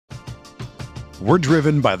We're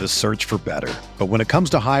driven by the search for better. But when it comes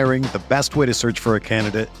to hiring, the best way to search for a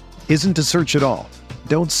candidate isn't to search at all.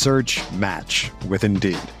 Don't search, match with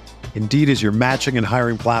Indeed. Indeed is your matching and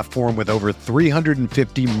hiring platform with over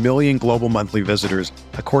 350 million global monthly visitors,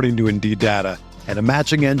 according to Indeed data, and a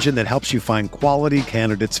matching engine that helps you find quality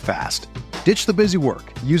candidates fast. Ditch the busy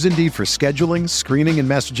work. Use Indeed for scheduling, screening, and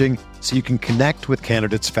messaging so you can connect with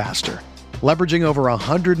candidates faster. Leveraging over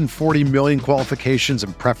 140 million qualifications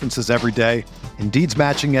and preferences every day, Indeed's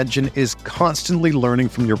matching engine is constantly learning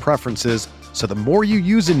from your preferences, so the more you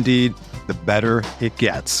use Indeed, the better it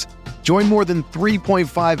gets. Join more than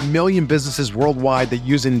 3.5 million businesses worldwide that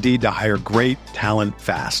use Indeed to hire great talent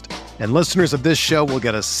fast. And listeners of this show will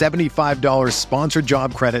get a $75 sponsored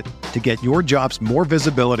job credit to get your jobs more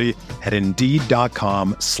visibility at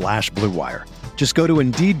Indeed.com/Blue Wire. Just go to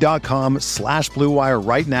Indeed.com/Blue Wire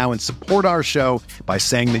right now and support our show by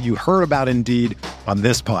saying that you heard about Indeed on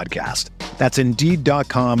this podcast. That's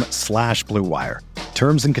Indeed.com/Blue Wire.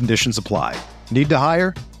 Terms and conditions apply. Need to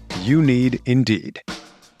hire? You need Indeed.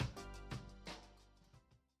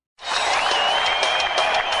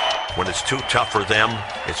 When it's too tough for them,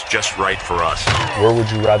 it's just right for us. Where would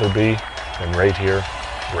you rather be than right here,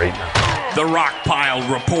 right now? The Rockpile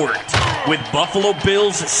Report with Buffalo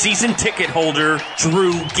Bills season ticket holder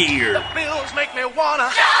Drew Gear. The Bills make me wanna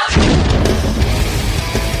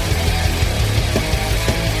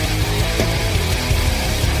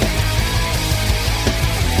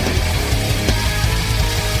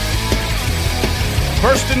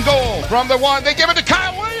First and goal from the one. They give it to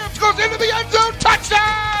Kyle Williams. Goes into the end zone.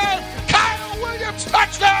 Touchdown! Kyle Williams,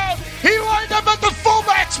 touchdown! He lined up at the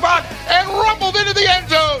fullback spot and rumbled into the end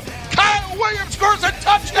zone. Kyle Williams scores a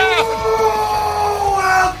touchdown!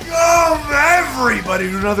 Welcome, everybody,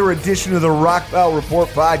 to another edition of the Rockpile Report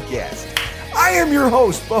podcast. I am your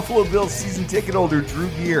host, Buffalo Bills season ticket holder Drew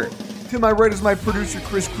Gear. To my right is my producer,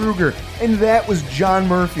 Chris Kruger, and that was John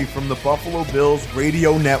Murphy from the Buffalo Bills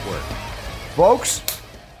Radio Network. Folks,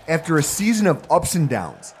 after a season of ups and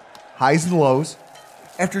downs, highs and lows,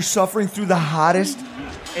 after suffering through the hottest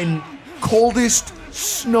and coldest,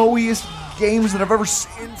 snowiest games that I've ever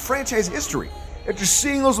seen in franchise history, after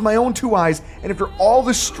seeing those with my own two eyes, and after all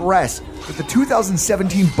the stress that the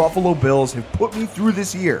 2017 Buffalo Bills have put me through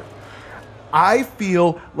this year, I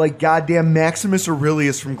feel like goddamn Maximus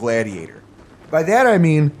Aurelius from Gladiator. By that I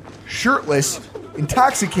mean shirtless,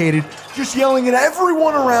 intoxicated, just yelling at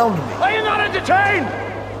everyone around me. Are you not entertained?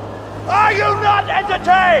 Are you not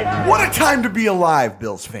entertained? What a time to be alive,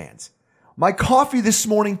 Bills fans. My coffee this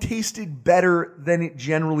morning tasted better than it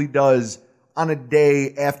generally does on a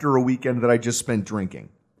day after a weekend that I just spent drinking.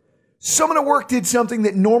 Someone at work did something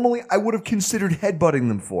that normally I would have considered headbutting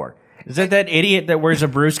them for. Is that idiot that wears a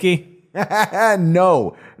brewski?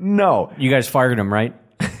 No. You guys fired him, right?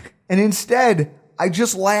 And instead, I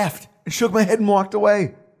just laughed and shook my head and walked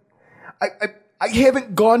away. I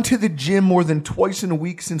haven't gone to the gym more than twice in a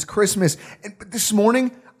week since Christmas. But this morning,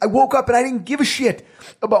 I woke up and I didn't give a shit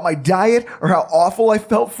about my diet or how awful I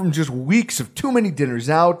felt from just weeks of too many dinners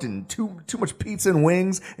out and too much pizza and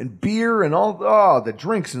wings and beer and all the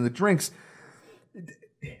drinks.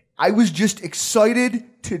 I was just excited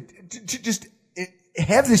to just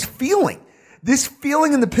have this feeling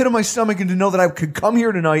in the pit of my stomach, and to know that I could come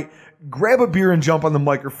here tonight, grab a beer and jump on the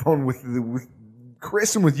microphone with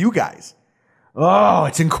Chris and with you guys. Oh,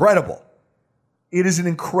 it's incredible. It is an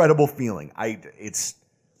incredible feeling. If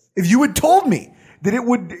you had told me that it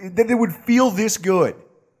would feel this good,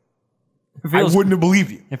 I wouldn't have believed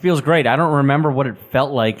you. It feels great. I don't remember what it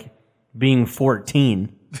felt like being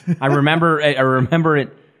 14. I remember it,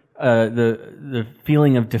 the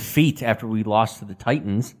feeling of defeat after we lost to the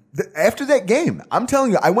Titans. After that game, I'm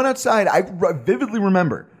telling you, I went outside. I vividly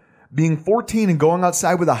remember being 14 and going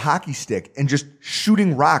outside with a hockey stick and just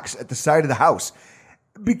shooting rocks at the side of the house.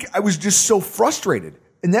 I was just so frustrated.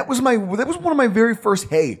 And that was one of my very first,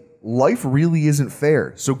 hey, life really isn't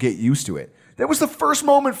fair, so get used to it. That was the first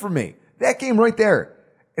moment for me. That game right there.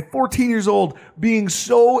 At 14 years old, being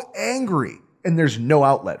so angry, and there's no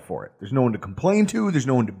outlet for it. There's no one to complain to. There's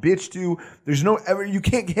no one to bitch to. You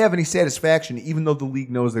can't have any satisfaction, even though the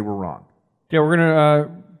league knows they were wrong. Yeah, we're going to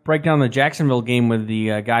break down the Jacksonville game with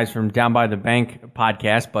the guys from Down by the Bank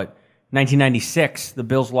podcast, but 1996, the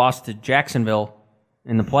Bills lost to Jacksonville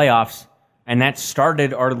in the playoffs, and that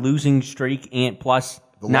started our losing streak, and plus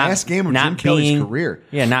the last game of Jim Kelly's career.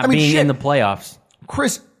 Yeah, being in the playoffs.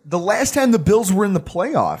 Chris, the last time the Bills were in the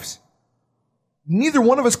playoffs, neither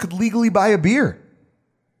one of us could legally buy a beer.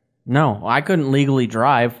 No, I couldn't legally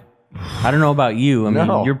drive. I don't know about you. I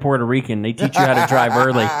mean, you're Puerto Rican. They teach you how to drive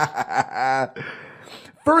early.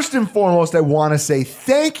 First and foremost, I want to say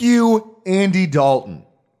thank you Andy Dalton.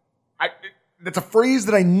 That's a phrase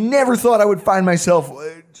that I never thought I would find myself.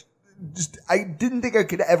 I didn't think I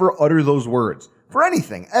could ever utter those words for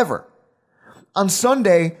anything, ever. On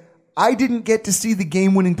Sunday, I didn't get to see the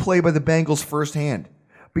game-winning play by the Bengals firsthand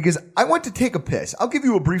because I went to take a piss. I'll give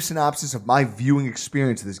you a brief synopsis of my viewing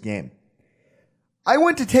experience of this game. I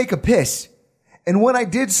went to take a piss, and when I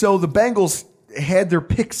did so, the Bengals had their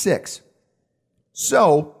pick six.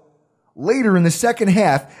 So, later in the second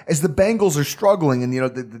half, as the Bengals are struggling and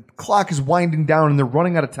the clock is winding down and they're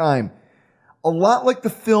running out of time, a lot like the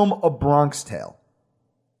film A Bronx Tale,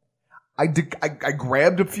 I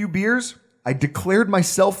grabbed a few beers, I declared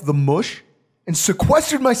myself the mush, and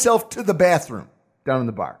sequestered myself to the bathroom down in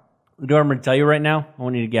the bar. You know what I'm going to tell you right now? I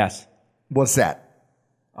want you to guess. What's that?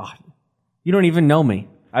 Oh, you don't even know me.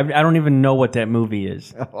 I don't even know what that movie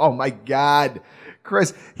is. Oh, my God.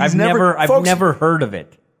 Chris, I've never heard of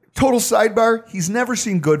it. Total sidebar, he's never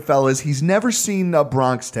seen Goodfellas. He's never seen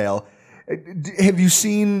Bronx Tale. Have you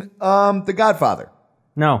seen The Godfather?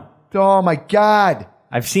 No. Oh, my God.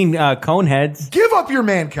 I've seen Coneheads. Give up your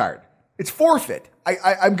man card. It's forfeit.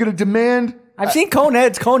 I'm going to demand. I've seen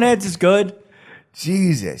Coneheads. Coneheads is good.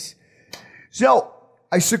 Jesus. So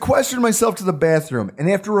I sequestered myself to the bathroom,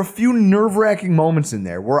 and after a few nerve-wracking moments in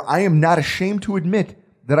there where I am not ashamed to admit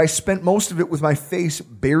that I spent most of it with my face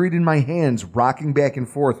buried in my hands, rocking back and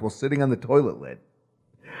forth while sitting on the toilet lid,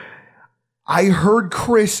 I heard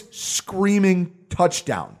Chris screaming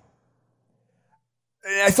touchdown.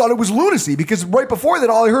 And I thought it was lunacy because right before that,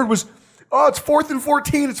 all I heard was, oh, it's 4th and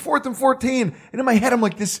 14. It's 4th and 14. And in my head, I'm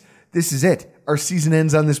like, this is it. Our season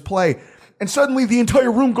ends on this play. And suddenly the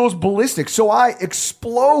entire room goes ballistic. So I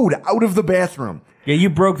explode out of the bathroom. Yeah, you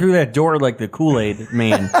broke through that door like the Kool-Aid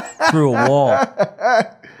man through a wall.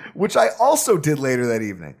 Which I also did later that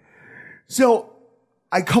evening. So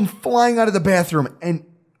I come flying out of the bathroom and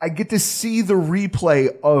I get to see the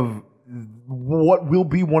replay of what will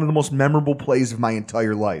be one of the most memorable plays of my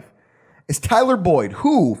entire life. It's Tyler Boyd,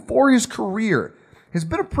 who, for his career, has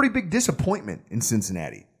been a pretty big disappointment in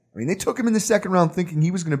Cincinnati. I mean, they took him in the second round thinking he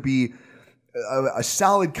was going to be a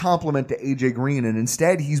solid complement to A.J. Green, and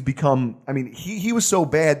instead he's become, he was so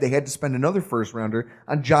bad they had to spend another first rounder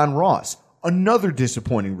on John Ross, another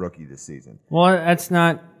disappointing rookie this season. Well, it's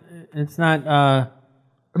not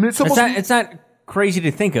crazy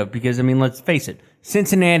to think of because, let's face it,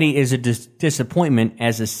 Cincinnati is a disappointment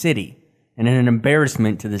as a city and an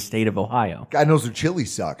embarrassment to the state of Ohio. God knows their chili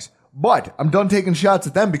sucks. But I'm done taking shots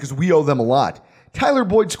at them because we owe them a lot. Tyler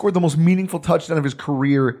Boyd scored the most meaningful touchdown of his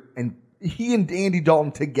career, and he and Andy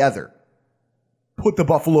Dalton together put the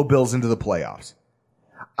Buffalo Bills into the playoffs.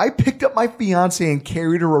 I picked up my fiance and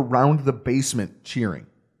carried her around the basement cheering.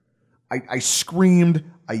 I screamed.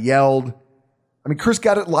 I yelled. Chris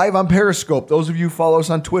got it live on Periscope. Those of you who follow us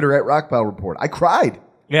on Twitter at Rockpile Report. I cried.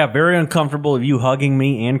 Yeah, very uncomfortable of you hugging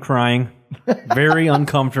me and crying. Very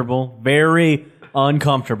uncomfortable. Very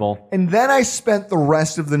uncomfortable. And then I spent the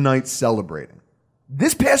rest of the night celebrating.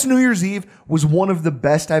 This past New Year's Eve was one of the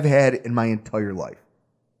best I've had in my entire life.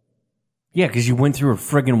 Yeah, because you went through a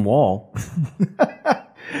friggin' wall.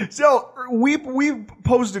 So we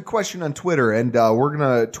posed a question on Twitter, and we're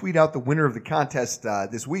going to tweet out the winner of the contest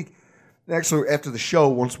this week. Actually, after the show,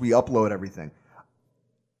 once we upload everything.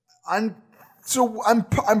 I'm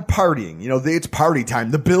partying. It's party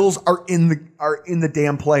time. The Bills are in the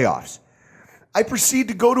damn playoffs. I proceed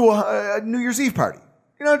to go to a New Year's Eve party.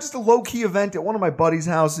 Just a low-key event at one of my buddy's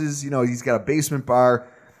houses. He's got a basement bar.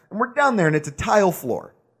 And we're down there, and it's a tile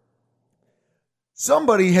floor.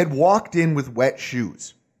 Somebody had walked in with wet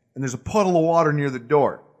shoes. And there's a puddle of water near the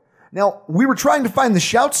door. Now, we were trying to find the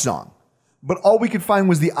Shout song. But all we could find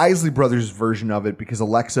was the Isley Brothers version of it because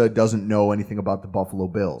Alexa doesn't know anything about the Buffalo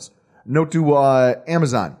Bills. Note to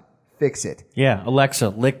Amazon, fix it. Yeah, Alexa,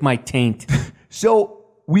 lick my taint. So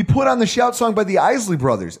we put on the Shout song by the Isley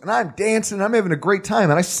Brothers, and I'm dancing, I'm having a great time,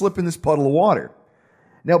 and I slip in this puddle of water.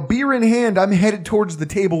 Now, beer in hand, I'm headed towards the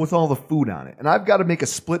table with all the food on it, and I've got to make a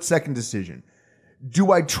split-second decision.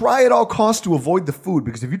 Do I try at all costs to avoid the food?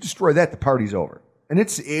 Because if you destroy that, the party's over. And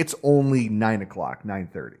it's only 9 o'clock,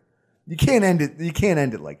 9:30. You can't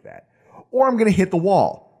end it like that. Or I'm going to hit the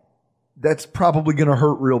wall. That's probably going to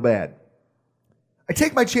hurt real bad. I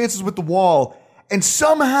take my chances with the wall and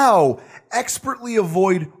somehow expertly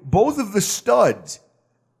avoid both of the studs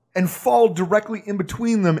and fall directly in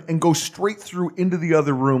between them and go straight through into the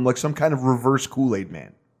other room like some kind of reverse Kool-Aid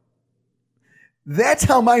man. That's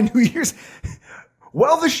how my New Year's...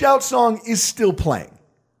 Well, the Shout song is still playing.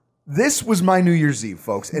 This was my New Year's Eve,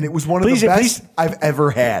 folks, and it was one of the best I've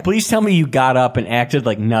ever had. Please tell me you got up and acted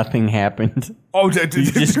like nothing happened. Oh, you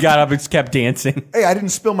just got up and kept dancing. Hey, I didn't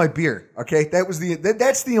spill my beer. Okay,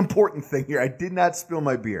 that's the important thing here. I did not spill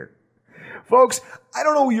my beer, folks. I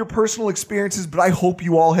don't know your personal experiences, but I hope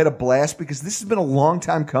you all had a blast because this has been a long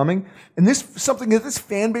time coming, and this something that this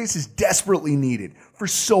fan base has desperately needed for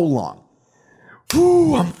so long.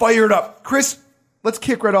 Whew, I'm fired up, Chris. Let's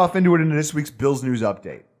kick right off into this week's Bills news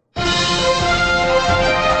update.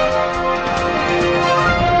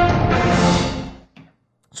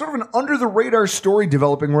 Sort of an under-the-radar story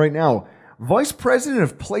developing right now. Vice President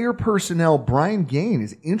of Player Personnel Brian Gain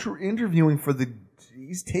is interviewing for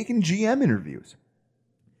he's taking GM interviews.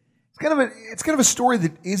 It's kind of a story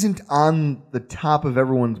that isn't on the top of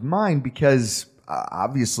everyone's mind because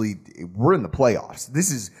obviously we're in the playoffs. This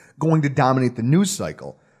is going to dominate the news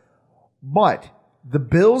cycle. But the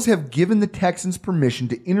Bills have given the Texans permission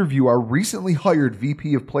to interview our recently hired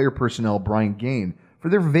VP of Player Personnel Brian Gain for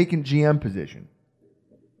their vacant GM position.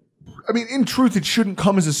 I mean, in truth, it shouldn't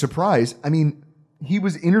come as a surprise. I mean, he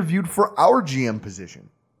was interviewed for our GM position.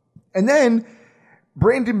 And then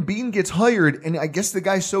Brandon Beane gets hired, and I guess the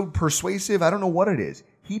guy's so persuasive, I don't know what it is.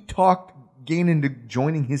 He talked Gain into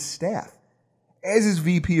joining his staff as his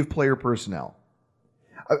VP of Player Personnel.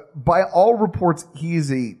 By all reports, he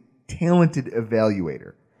is a talented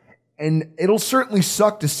evaluator. And it'll certainly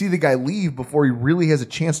suck to see the guy leave before he really has a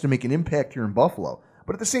chance to make an impact here in Buffalo.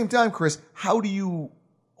 But at the same time, Chris, how do you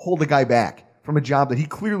hold a guy back from a job that he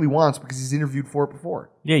clearly wants because he's interviewed for it before?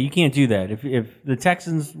 Yeah, you can't do that. If the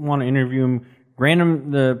Texans want to interview him, grant him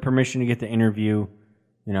the permission to get the interview.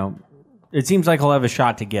 You know, it seems like he'll have a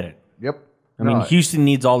shot to get it. Yep. I mean, Houston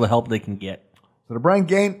needs all the help they can get. So to Brian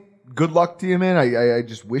Gain, good luck to you, man. I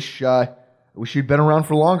just wish you'd been around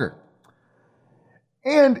for longer.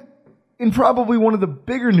 And in probably one of the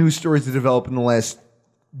bigger news stories that developed in the last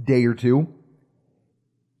day or two,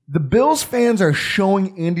 the Bills fans are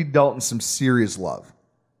showing Andy Dalton some serious love.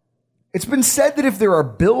 It's been said that if there are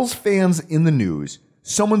Bills fans in the news,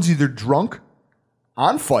 someone's either drunk,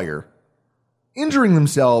 on fire, injuring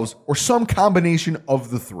themselves, or some combination of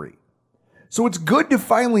the three. So it's good to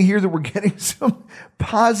finally hear that we're getting some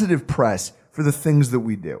positive press for the things that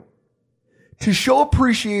we do. To show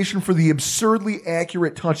appreciation for the absurdly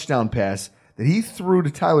accurate touchdown pass that he threw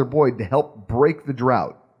to Tyler Boyd to help break the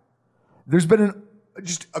drought, there's been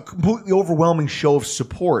just a completely overwhelming show of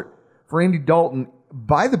support for Andy Dalton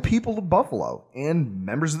by the people of Buffalo and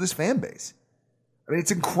members of this fan base. I mean,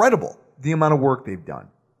 it's incredible the amount of work they've done.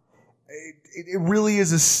 It really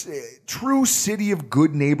is a true city of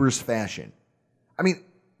good neighbors fashion. I mean,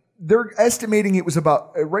 they're estimating it was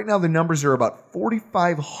about, right now the numbers are about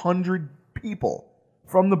 4,500 people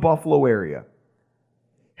from the Buffalo area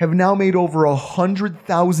have now made over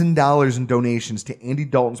 $100,000 in donations to Andy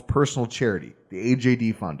Dalton's personal charity, the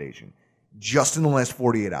AJD Foundation, just in the last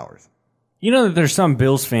 48 hours. You know that there's some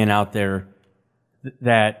Bills fan out there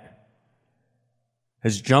that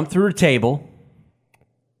has jumped through a table,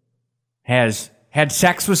 has had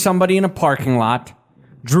sex with somebody in a parking lot,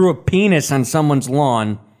 drew a penis on someone's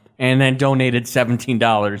lawn, and then donated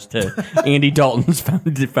 $17 to Andy Dalton's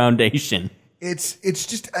foundation. It's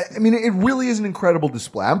just, I mean, it really is an incredible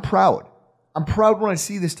display. I'm proud. I'm proud when I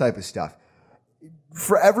see this type of stuff.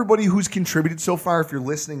 For everybody who's contributed so far, if you're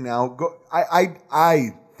listening now,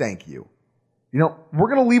 I thank you. You know, we're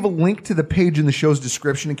going to leave a link to the page in the show's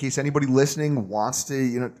description in case anybody listening wants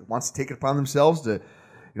to take it upon themselves to,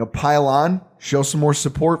 pile on, show some more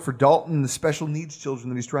support for Dalton and the special needs children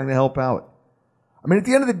that he's trying to help out. I mean, at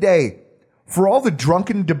the end of the day, for all the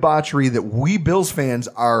drunken debauchery that we Bills fans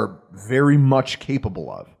are very much capable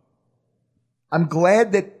of, I'm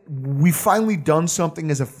glad that we've finally done something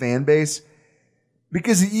as a fan base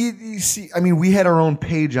because you see, I mean, we had our own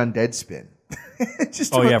page on Deadspin.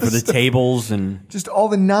 For the tables and just all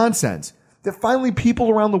the nonsense that finally people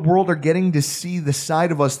around the world are getting to see the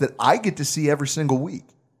side of us that I get to see every single week.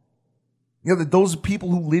 You know, that those people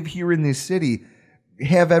who live here in this city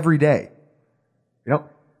have every day. You know,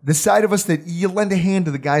 the side of us that you lend a hand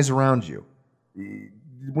to the guys around you.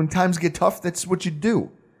 When times get tough, that's what you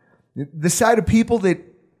do. The side of people that...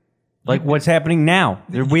 Like what's happening now.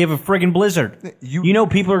 We have a friggin' blizzard. You know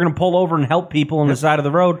people are going to pull over and help people on the side of the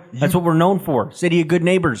road. That's what we're known for. City of good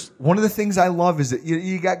neighbors. One of the things I love is that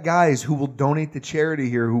you got guys who will donate to charity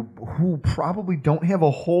here who probably don't have a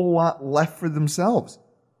whole lot left for themselves.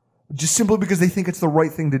 Just simply because they think it's the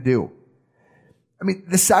right thing to do. I mean,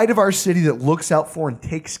 the side of our city that looks out for and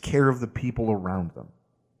takes care of the people around them,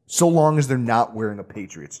 so long as they're not wearing a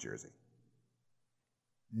Patriots jersey.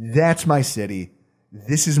 That's my city.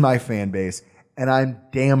 This is my fan base. And I'm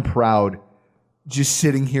damn proud just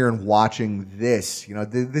sitting here and watching this,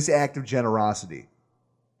 this act of generosity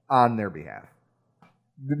on their behalf.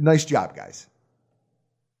 Nice job, guys.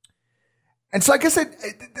 And so I guess it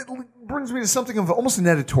brings me to something of almost an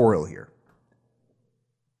editorial here.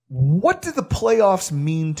 What do the playoffs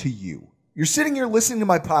mean to you? You're sitting here listening to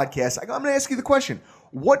my podcast. I'm going to ask you the question.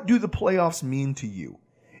 What do the playoffs mean to you?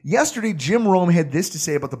 Yesterday, Jim Rome had this to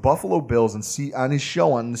say about the Buffalo Bills on his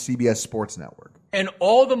show on the CBS Sports Network. And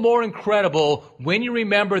all the more incredible when you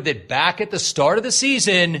remember that back at the start of the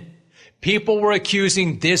season, people were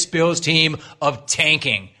accusing this Bills team of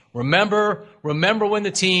tanking. Remember when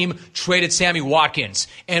the team traded Sammy Watkins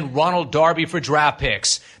and Ronald Darby for draft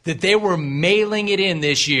picks, that they were mailing it in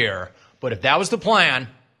this year. But if that was the plan,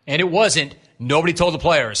 and it wasn't, nobody told the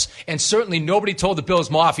players. And certainly nobody told the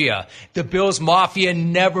Bills Mafia. The Bills Mafia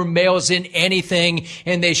never mails in anything,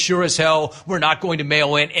 and they sure as hell were not going to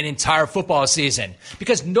mail in an entire football season.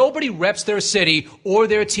 Because nobody reps their city or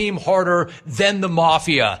their team harder than the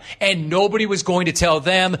Mafia. And nobody was going to tell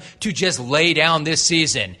them to just lay down this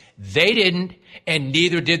season. They didn't, and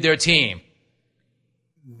neither did their team.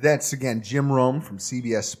 That's, again, Jim Rome from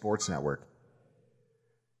CBS Sports Network.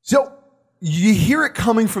 So you hear it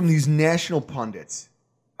coming from these national pundits.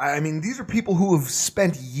 I mean, these are people who have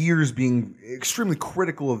spent years being extremely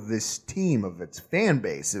critical of this team, of its fan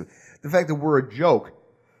base, of the fact that we're a joke.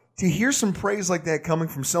 To hear some praise like that coming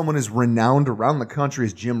from someone as renowned around the country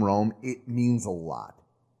as Jim Rome, it means a lot.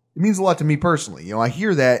 It means a lot to me personally. You know, I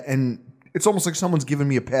hear that, and it's almost like someone's giving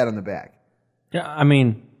me a pat on the back. Yeah, I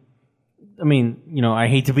mean, you know, I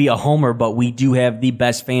hate to be a homer, but we do have the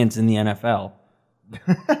best fans in the NFL.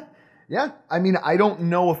 Yeah, I mean, I don't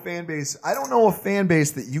know a fan base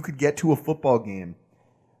that you could get to a football game,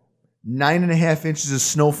 9.5 inches of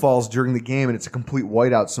snow falls during the game, and it's a complete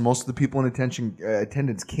whiteout, so most of the people in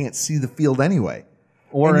attendance can't see the field anyway.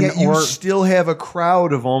 And yet you still have a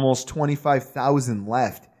crowd of almost 25,000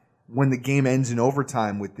 left when the game ends in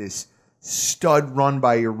overtime with this stud run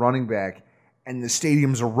by your running back, and the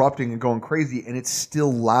stadium's erupting and going crazy, and it's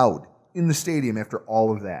still loud in the stadium after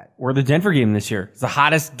all of that. Or the Denver game this year. It's the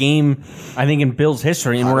hottest game, I think, in Bills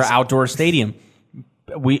history, and we're an outdoor stadium.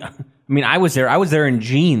 I was there. I was there in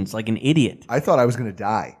jeans like an idiot. I thought I was going to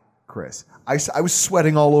die, Chris. I was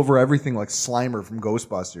sweating all over everything like Slimer from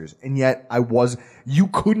Ghostbusters, and yet you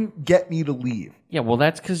couldn't get me to leave. Yeah, well,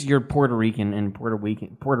 that's because you're Puerto Rican, and Puerto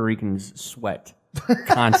Ricans sweat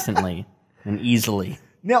constantly and easily.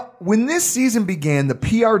 Now, when this season began, the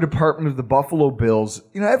PR department of the Buffalo Bills,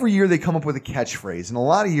 you know, every year they come up with a catchphrase, and a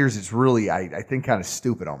lot of years it's really, I think, kind of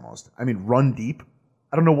stupid almost. I mean, run deep.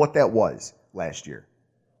 I don't know what that was last year.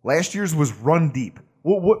 Last year's was run deep.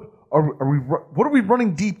 What are we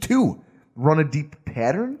running deep to? Run a deep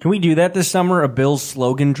pattern? Can we do that this summer? A Bills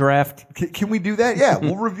slogan draft? Can we do that? Yeah,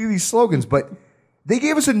 we'll review these slogans, but they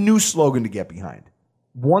gave us a new slogan to get behind.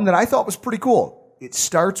 One that I thought was pretty cool. It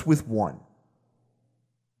starts with one.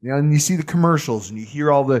 You know, and you see the commercials and you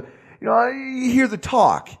hear you hear the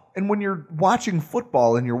talk. And when you're watching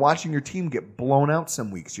football and you're watching your team get blown out some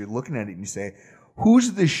weeks, you're looking at it and you say,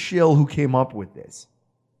 who's the shill who came up with this?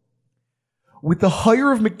 With the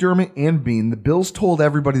hire of McDermott and Bean, the Bills told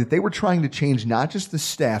everybody that they were trying to change not just the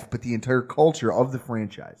staff, but the entire culture of the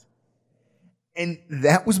franchise. And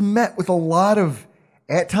that was met with a lot of,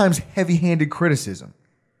 at times, heavy-handed criticism.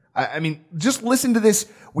 I mean, just listen to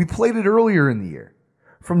this. We played it earlier in the year.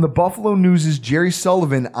 From the Buffalo News' Jerry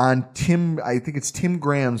Sullivan on Tim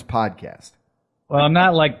Graham's podcast. Well, I'm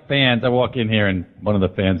not like fans. I walk in here and one of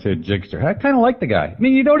the fans said, Jigster, I kind of like the guy. I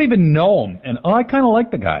mean, you don't even know him. And, I kind of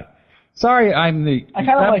like the guy. Sorry, I'm the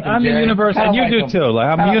universal, and you do too.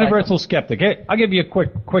 I'm a universal skeptic. I'll give you a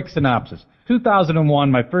quick synopsis.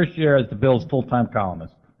 2001, my first year as the Bills' full-time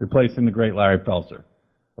columnist, replacing the great Larry Pelzer.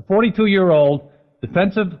 A 42-year-old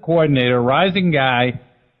defensive coordinator, rising guy,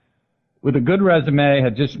 with a good resume,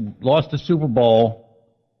 had just lost a Super Bowl,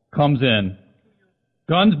 comes in,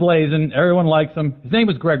 guns blazing, everyone likes him. His name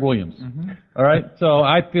was Greg Williams. Mm-hmm. All right? So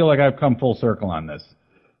I feel like I've come full circle on this.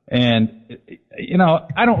 And, you know,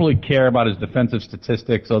 I don't really care about his defensive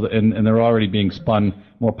statistics, and they're already being spun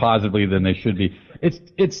more positively than they should be.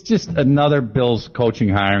 It's just another Bills coaching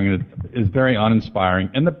hiring that is very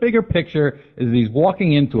uninspiring. And the bigger picture is he's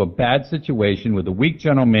walking into a bad situation with a weak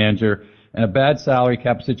general manager and a bad salary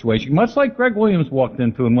cap situation, much like Greg Williams walked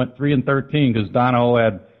into and went 3-13 because Donahoe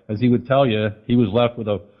had, as he would tell you, he was left with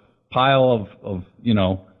a pile of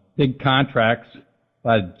big contracts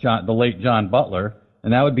by the late John Butler,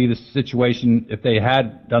 and that would be the situation if they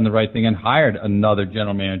had done the right thing and hired another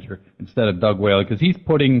general manager instead of Doug Whaley, because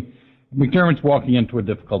McDermott's walking into a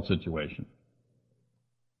difficult situation.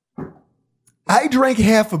 I drank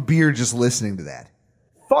half a beer just listening to that.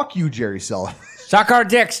 Fuck you, Jerry Sullivan. Suck our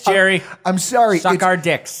dicks, Jerry. I'm sorry. Suck our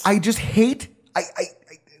dicks. I just hate.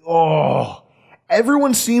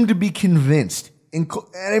 everyone seemed to be convinced. And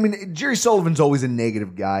I mean, Jerry Sullivan's always a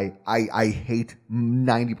negative guy. I hate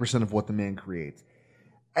 90% of what the man creates.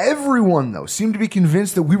 Everyone, though, seemed to be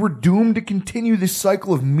convinced that we were doomed to continue this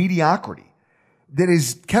cycle of mediocrity that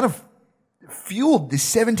has kind of fueled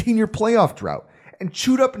this 17-year playoff drought and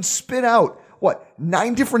chewed up and spit out,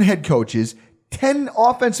 9 different head coaches, 10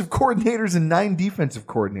 offensive coordinators and 9 defensive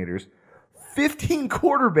coordinators, 15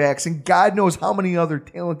 quarterbacks, and God knows how many other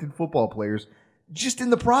talented football players just in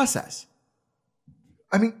the process.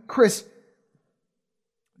 I mean, Chris,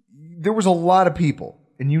 there was a lot of people,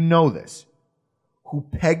 and you know this, who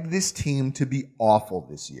pegged this team to be awful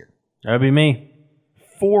this year. That'd be me.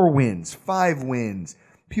 4 wins, 5 wins.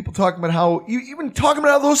 People talking about how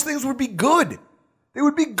those things would be good. They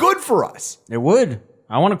would be good for us. It would.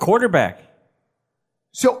 I want a quarterback.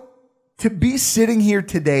 So to be sitting here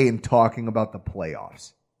today and talking about the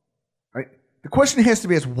playoffs, right? The question has to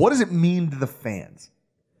be asked, what does it mean to the fans?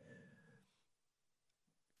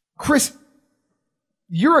 Chris,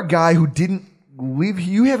 you're a guy who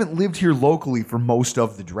you haven't lived here locally for most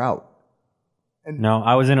of the drought. No,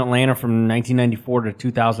 I was in Atlanta from 1994 to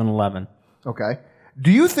 2011. Okay.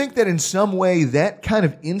 Do you think that in some way that kind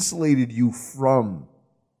of insulated you from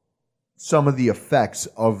some of the effects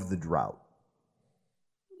of the drought?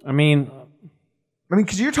 I mean,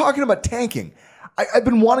 because you're talking about tanking. I've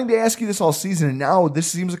been wanting to ask you this all season, and now this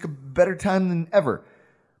seems like a better time than ever.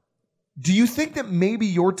 Do you think that maybe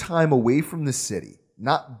your time away from the city,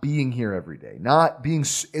 not being here every day, not being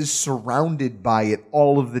as surrounded by it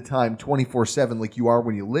all of the time, 24/7 like you are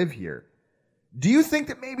when you live here, do you think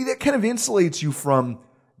that maybe that kind of insulates you from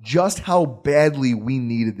just how badly we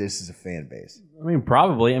needed this as a fan base? I mean,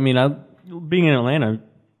 probably. I mean, being in Atlanta,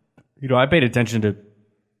 I paid attention to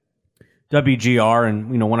WGR,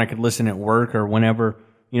 and when I could listen at work or whenever,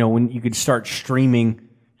 when you could start streaming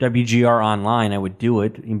WGR online, I would do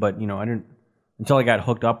it. But I didn't until I got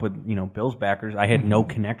hooked up with Bills backers. I had no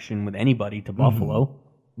connection with anybody to Buffalo.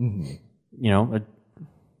 Mm-hmm.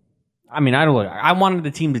 I mean, I wanted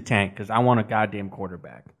the team to tank because I want a goddamn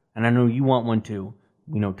quarterback, and I know you want one too.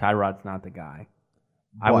 Tyrod's not the guy.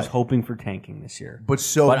 I was hoping for tanking this year,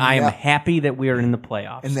 but I am happy that we are in the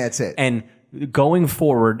playoffs, and that's it. And going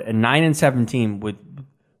forward, a 9-7 team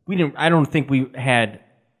I don't think we had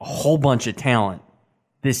a whole bunch of talent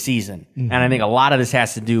this season, and I think a lot of this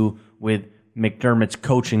has to do with McDermott's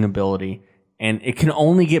coaching ability. And it can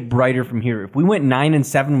only get brighter from here. If we went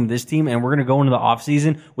 9-7 with this team, and we're going to go into the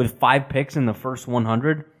offseason with 5 picks in the first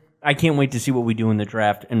 100, I can't wait to see what we do in the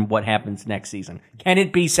draft and what happens next season. Can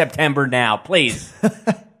it be September now, please?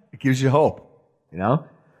 It gives you hope.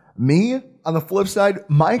 Me, on the flip side,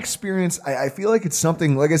 my experience, I feel like it's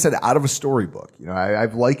something, like I said, out of a storybook.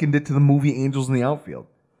 I've likened it to the movie Angels in the Outfield.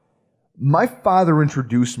 My father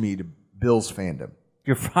introduced me to Bills fandom.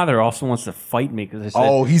 Your father also wants to fight me because I said.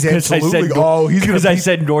 Oh, he's absolutely. Because I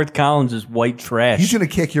said North Collins is white trash. He's going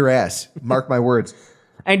to kick your ass. Mark my words.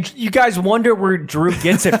 And you guys wonder where Drew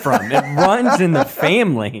gets it from. It runs in the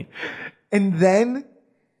family. And then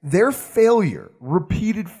their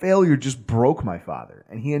repeated failure, just broke my father.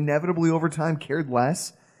 And he inevitably over time cared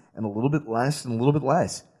less and a little bit less and a little bit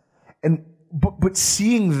less. But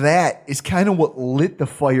seeing that is kind of what lit the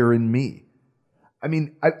fire in me. I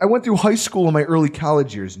mean, I went through high school and my early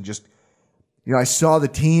college years and just, I saw the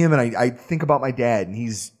team and I think about my dad and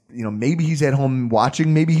he's, maybe he's at home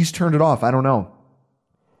watching, maybe he's turned it off. I don't know.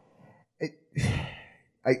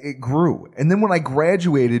 It grew. And then when I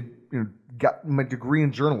graduated, got my degree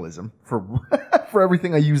in journalism for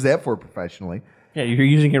everything I use that for professionally. Yeah, you're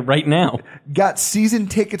using it right now. Got season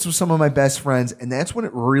tickets with some of my best friends. And that's when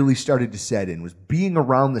it really started to set in, was being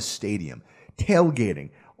around the stadium,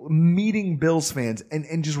 tailgating, meeting Bills fans,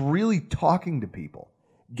 and just really talking to people,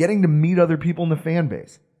 getting to meet other people in the fan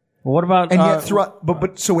base. Well, what about? And yet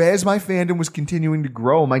throughout, so as my fandom was continuing to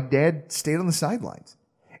grow, my dad stayed on the sidelines,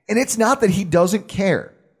 and it's not that he doesn't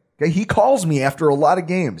care. Okay, he calls me after a lot of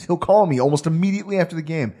games. He'll call me almost immediately after the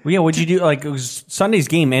game. Well, yeah, what'd you do? Like, it was Sunday's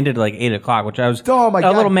game ended like 8:00, which I was God.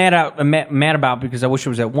 Little mad about because I wish it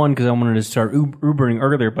was at 1 because I wanted to start Ubering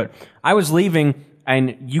earlier. But I was leaving.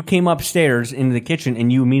 And you came upstairs into the kitchen,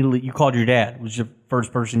 and you called your dad. It was the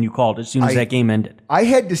first person you called as soon as that game ended. I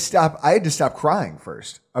had to stop crying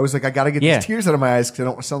first. I was like, I got to get these tears out of my eyes because I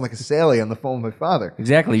don't sound like a Sally on the phone with my father.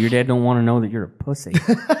 Exactly. Your dad don't want to know that you're a pussy.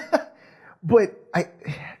 But I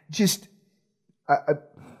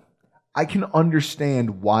can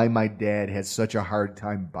understand why my dad has such a hard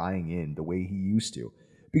time buying in the way he used to,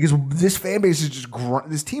 because this fan base is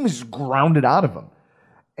this team is just grounded out of him.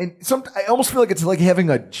 And I almost feel like it's like having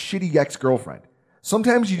a shitty ex-girlfriend.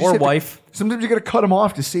 Sometimes you just wife. Sometimes you got to cut him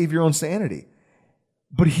off to save your own sanity.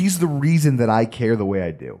 But he's the reason that I care the way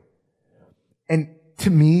I do. And to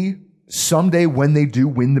me, someday when they do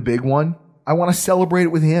win the big one, I want to celebrate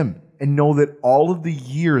it with him and know that all of the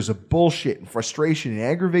years of bullshit and frustration and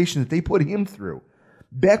aggravation that they put him through,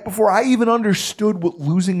 back before I even understood what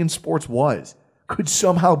losing in sports was, could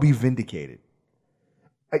somehow be vindicated.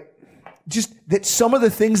 Just that some of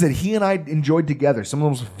the things that he and I enjoyed together, some of the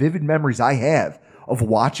most vivid memories I have of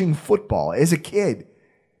watching football as a kid,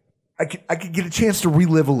 I could get a chance to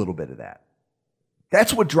relive a little bit of that.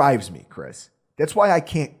 That's what drives me, Chris. That's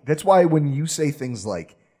why when you say things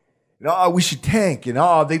like, we should tank,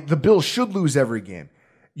 the Bills should lose every game.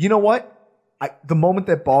 You know what? The moment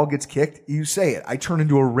that ball gets kicked, you say it. I turn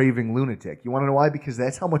into a raving lunatic. You want to know why? Because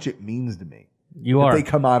that's how much it means to me. They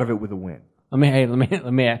come out of it with a win. Let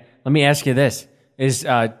me ask you this: is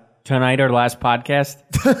tonight our last podcast?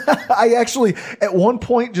 I actually, at one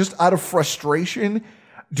point, just out of frustration,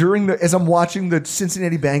 as I'm watching the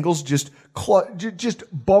Cincinnati Bengals just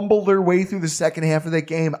bumble their way through the second half of that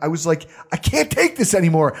game, I was like, I can't take this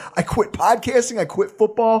anymore. I quit podcasting. I quit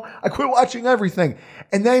football. I quit watching everything.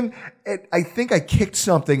 And then I think I kicked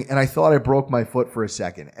something and I thought I broke my foot for a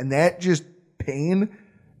second. And that just pain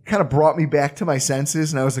kind of brought me back to my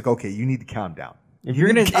senses. And I was like, okay, you need to calm down. If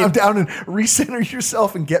you're going to calm down and recenter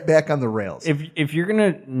yourself and get back on the rails. If you're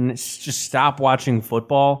going to just stop watching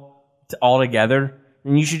football altogether,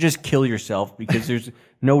 then you should just kill yourself, because there's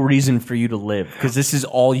no reason for you to live, because this is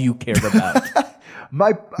all you cared about.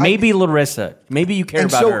 Maybe Larissa. Maybe you care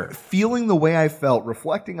about her. Feeling the way I felt,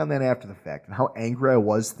 reflecting on that after the fact, and how angry I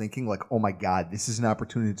was, thinking like, oh my God, this is an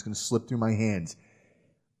opportunity that's going to slip through my hands.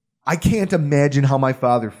 I can't imagine how my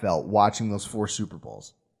father felt watching those 4 Super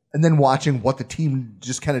Bowls and then watching what the team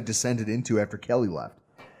just kind of descended into after Kelly left.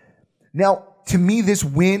 Now, to me, this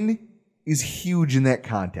win is huge in that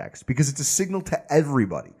context because it's a signal to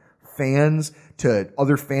everybody, fans, to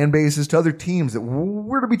other fan bases, to other teams, that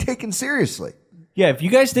we're to be taken seriously. Yeah, if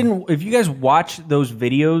you guys watch those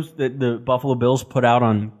videos that the Buffalo Bills put out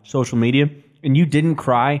on social media and you didn't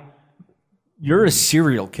cry, you're a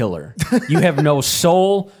serial killer. You have no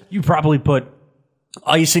soul. You probably put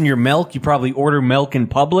ice in your milk. You probably order milk in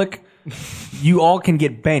public. You all can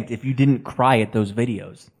get bent if you didn't cry at those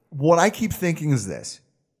videos. What I keep thinking is this.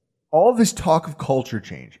 All this talk of culture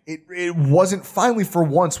change, it wasn't, finally for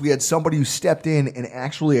once we had somebody who stepped in and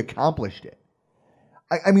actually accomplished it.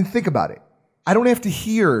 I mean, think about it. I don't have to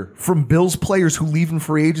hear from Bills players who leave in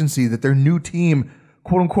free agency that their new team,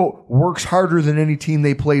 quote unquote, works harder than any team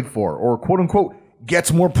they played for, or quote unquote,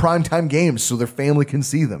 gets more primetime games so their family can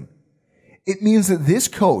see them. It means that this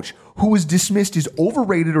coach, who was dismissed as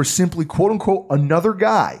overrated or simply quote unquote another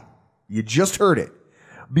guy, you just heard it,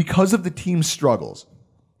 because of the team's struggles,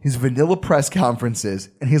 his vanilla press conferences,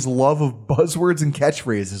 and his love of buzzwords and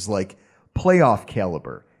catchphrases like playoff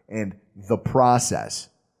caliber and the process,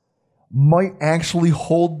 might actually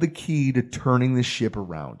hold the key to turning the ship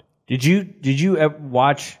around. Did you see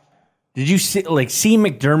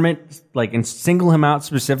McDermott and single him out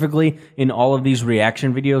specifically in all of these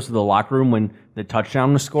reaction videos to the locker room when the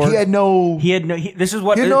touchdown was scored? He had no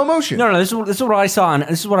emotion. No, this is what I saw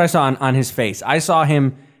on his face. I saw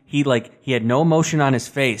him. He had no emotion on his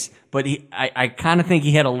face, but I kind of think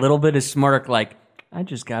he had a little bit of smirk, like, I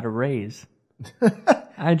just got a raise.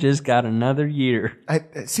 I just got another year. I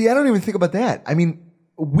don't even think about that. I mean,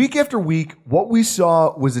 week after week, what we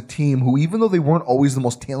saw was a team who, even though they weren't always the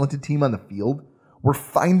most talented team on the field, were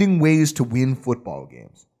finding ways to win football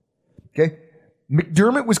games. Okay?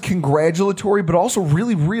 McDermott was congratulatory, but also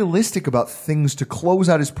really realistic about things to close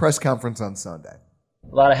out his press conference on Sunday.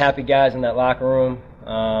 A lot of happy guys in that locker room.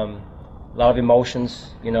 A lot of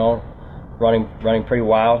emotions, running pretty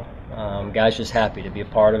wild. Guys just happy to be a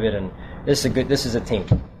part of it, and this is a team.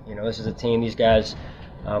 This is a team. These guys,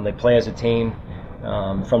 they play as a team.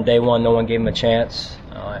 From day one, no one gave them a chance.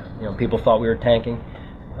 People thought we were tanking,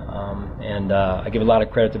 and I give a lot of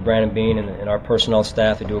credit to Brandon Beane and our personnel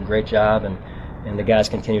staff. They do a great job, and the guys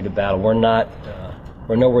continue to battle.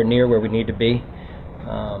 We're nowhere near where we need to be,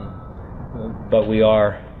 but we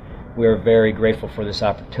are very grateful for this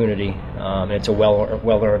opportunity, and it's a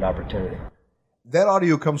well-earned opportunity. That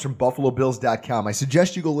audio comes from BuffaloBills.com. I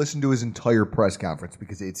suggest you go listen to his entire press conference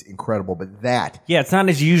because it's incredible. But that, it's not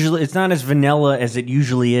as vanilla as it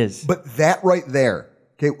usually is. But that right there,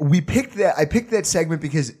 okay, I picked that segment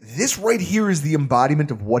because this right here is the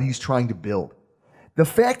embodiment of what he's trying to build. The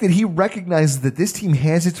fact that he recognizes that this team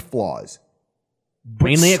has its flaws,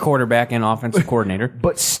 mainly at quarterback and offensive coordinator,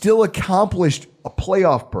 but still accomplished a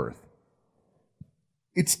playoff berth.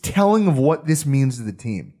 It's telling of what this means to the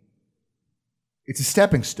team. It's a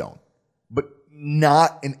stepping stone, but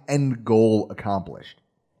not an end goal accomplished.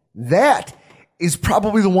 That is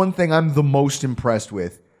probably the one thing I'm the most impressed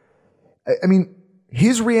with. I mean,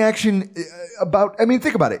 his reaction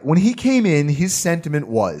think about it. When he came in, his sentiment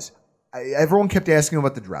was, everyone kept asking him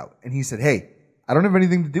about the drought. And he said, hey, I don't have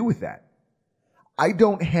anything to do with that. I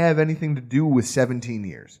don't have anything to do with 17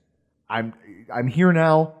 years. I'm here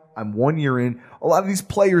now. I'm 1 year in. A lot of these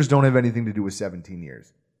players don't have anything to do with 17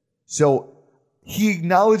 years. So he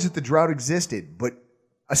acknowledged that the drought existed, but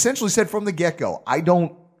essentially said from the get-go, I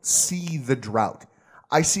don't see the drought.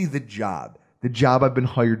 I see the job I've been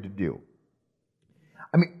hired to do.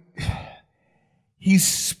 I mean, he's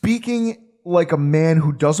speaking like a man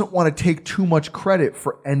who doesn't want to take too much credit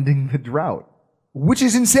for ending the drought, which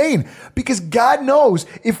is insane because God knows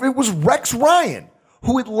if it was Rex Ryan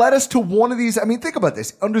who had led us to one of these. I mean, think about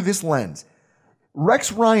this under this lens.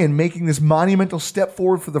 Rex Ryan making this monumental step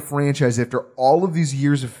forward for the franchise after all of these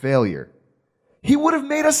years of failure. He would have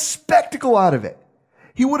made a spectacle out of it.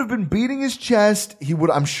 He would have been beating his chest.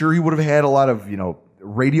 I'm sure he would have had a lot of,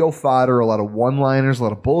 radio fodder, a lot of one-liners, a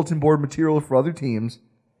lot of bulletin board material for other teams.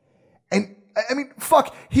 And I mean,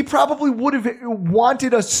 fuck, he probably would have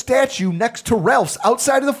wanted a statue next to Ralph's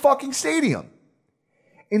outside of the fucking stadium.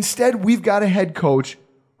 Instead, we've got a head coach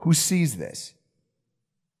who sees this.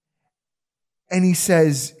 And he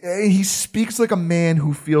speaks like a man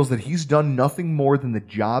who feels that he's done nothing more than the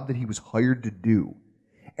job that he was hired to do.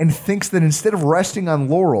 And thinks that instead of resting on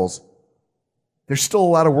laurels, there's still a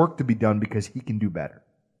lot of work to be done because he can do better.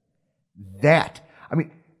 That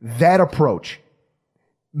approach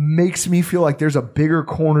makes me feel like there's a bigger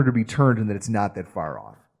corner to be turned and that it's not that far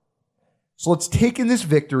off. So let's take in this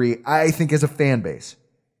victory, I think, as a fan base.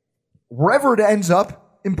 Wherever it ends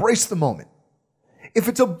up, embrace the moment. If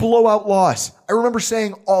it's a blowout loss, I remember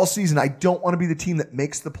saying all season, I don't want to be the team that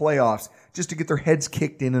makes the playoffs just to get their heads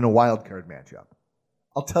kicked in a wild card matchup.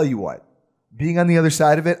 I'll tell you what, being on the other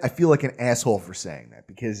side of it, I feel like an asshole for saying that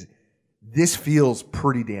because this feels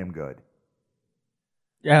pretty damn good.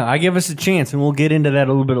 Yeah, I give us a chance, and we'll get into that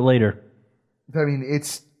a little bit later. I mean,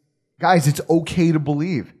 it's okay to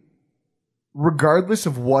believe. Regardless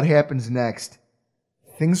of what happens next,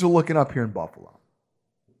 things are looking up here in Buffalo.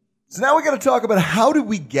 So now we got to talk about how did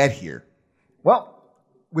we get here? Well,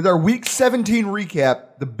 with our Week 17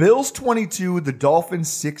 recap, the Bills 22, the Dolphins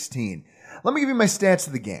 16. Let me give you my stats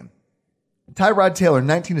of the game. Tyrod Taylor,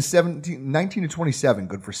 19 to 27,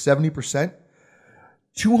 good for 70%.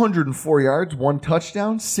 204 yards, 1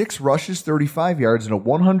 touchdown, 6 rushes, 35 yards, and a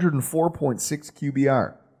 104.6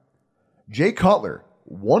 QBR. Jay Cutler,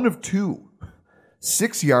 1 of 2,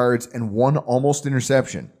 6 yards, and 1 almost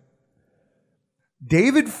interception.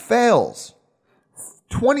 David Fales,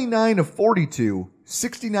 29 of 42,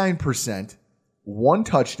 69%, 1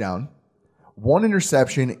 touchdown, 1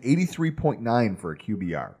 interception, 83.9 for a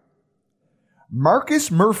QBR.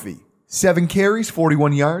 Marcus Murphy, 7 carries,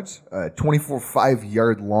 41 yards,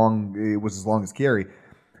 5-yard long, it was his longest carry,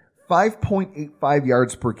 5.85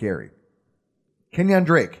 yards per carry. Kenyon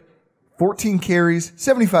Drake, 14 carries,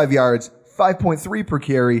 75 yards, 5.3 per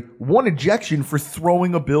carry, 1 ejection for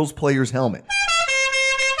throwing a Bills player's helmet.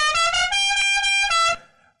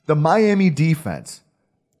 The Miami defense,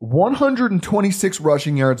 126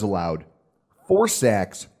 rushing yards allowed, 4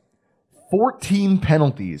 sacks, 14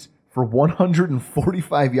 penalties for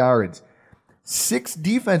 145 yards, 6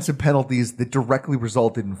 defensive penalties that directly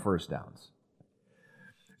resulted in first downs.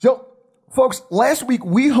 So, folks, last week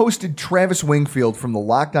we hosted Travis Wingfield from the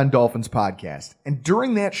Locked On Dolphins podcast, and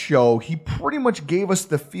during that show, he pretty much gave us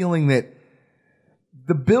the feeling that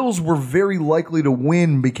the Bills were very likely to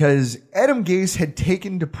win because Adam Gase had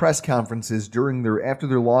taken to press conferences after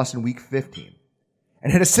their loss in Week 15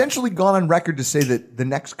 and had essentially gone on record to say that the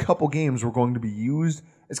next couple games were going to be used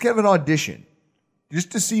as kind of an audition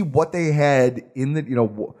just to see what they had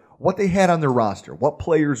what they had on their roster, what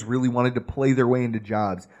players really wanted to play their way into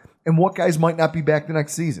jobs, and what guys might not be back the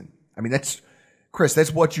next season. I mean, that's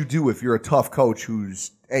what you do if you're a tough coach you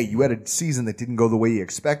had a season that didn't go the way you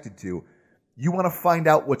expected to. You want to find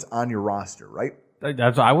out what's on your roster, right?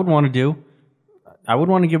 That's what I would want to do. I would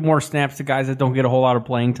want to give more snaps to guys that don't get a whole lot of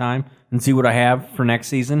playing time and see what I have for next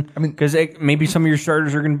season. I mean, because maybe some of your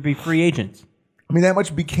starters are going to be free agents. I mean, that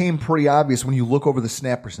much became pretty obvious when you look over the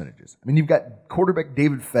snap percentages. I mean, you've got quarterback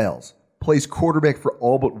David Fales, plays quarterback for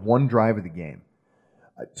all but 1 drive of the game.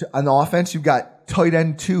 On the offense, you've got tight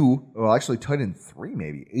end 3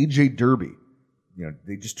 maybe, A.J. Derby.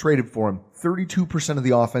 They just traded for him 32% of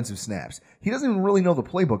the offensive snaps. He doesn't even really know the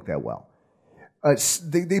playbook that well.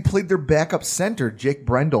 They played their backup center, Jake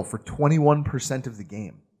Brendel, for 21% of the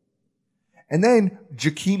game. And then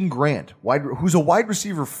Jakeem Grant, who's a wide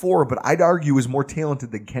receiver 4, but I'd argue is more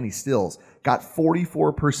talented than Kenny Stills, got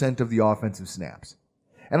 44% of the offensive snaps.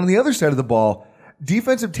 And on the other side of the ball,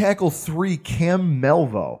 defensive tackle 3, Cam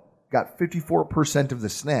Melvo, got 54% of the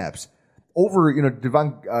snaps over,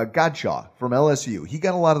 Devon Godshaw from LSU. He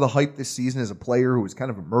got a lot of the hype this season as a player who was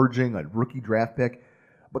kind of emerging, a rookie draft pick.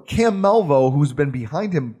 But Cam Melvo, who's been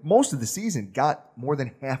behind him most of the season, got more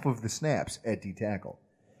than half of the snaps at D-tackle.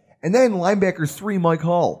 And then linebacker 3, Mike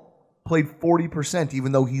Hall, played 40%,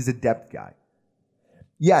 even though he's a depth guy.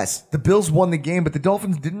 Yes, the Bills won the game, but the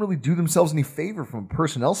Dolphins didn't really do themselves any favor from a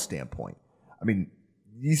personnel standpoint. I mean,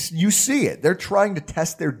 you see it. They're trying to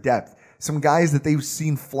test their depth. Some guys that they've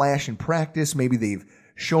seen flash in practice, maybe they've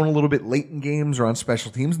shown a little bit late in games or on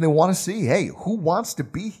special teams, and they want to see, hey, who wants to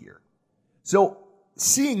be here? So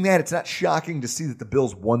seeing that, it's not shocking to see that the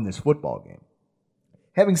Bills won this football game.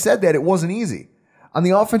 Having said that, it wasn't easy. On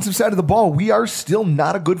the offensive side of the ball, we are still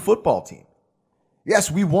not a good football team. Yes,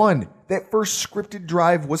 we won. That first scripted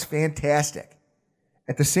drive was fantastic.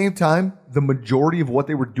 At the same time, the majority of what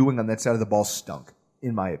they were doing on that side of the ball stunk,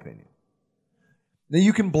 in my opinion. Now,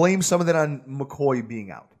 you can blame some of that on McCoy being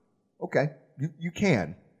out. Okay, you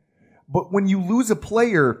can. But when you lose a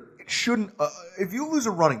player, it shouldn't... if you lose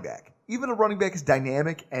a running back, even a running back as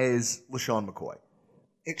dynamic as LaShawn McCoy,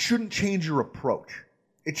 it shouldn't change your approach.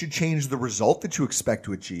 It should change the result that you expect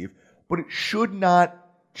to achieve, but it should not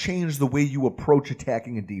change the way you approach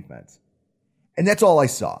attacking a defense. And that's all I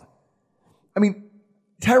saw. I mean,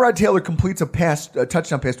 Tyrod Taylor completes a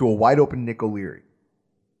touchdown pass to a wide-open Nick O'Leary.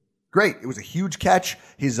 Great. It was a huge catch.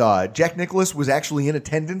 His Jack Nicklaus was actually in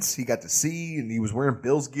attendance. He got to see, and he was wearing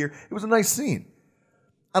Bills gear. It was a nice scene.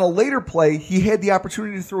 On a later play, he had the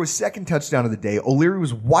opportunity to throw his second touchdown of the day. O'Leary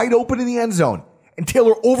was wide open in the end zone, and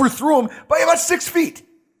Taylor overthrew him by about 6 feet.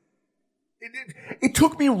 It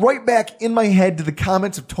took me right back in my head to the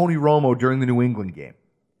comments of Tony Romo during the New England game.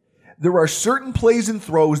 There are certain plays and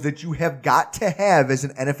throws that you have got to have as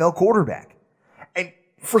an NFL quarterback. And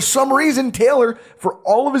for some reason, Taylor, for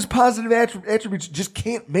all of his positive attributes, just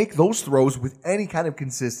can't make those throws with any kind of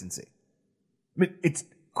consistency. I mean, it's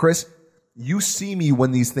Chris, you see me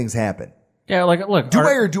when these things happen. Yeah, look. Do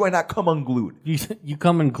I or do I not come unglued? You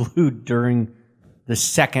come unglued during the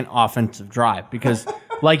second offensive drive because,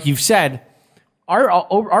 like you've said,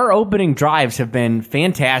 our opening drives have been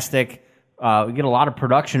fantastic. We get a lot of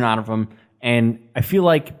production out of them, and I feel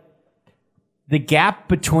like the gap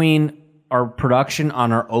between our production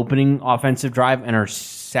on our opening offensive drive and our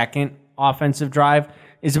second offensive drive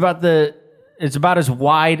is about as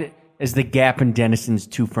wide as the gap in Dennison's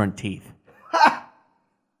 2 front teeth.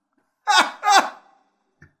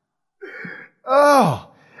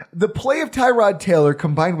 Oh, the play of Tyrod Taylor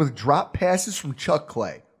combined with drop passes from Chuck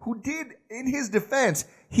Clay, who did, in his defense,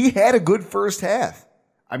 he had a good first half.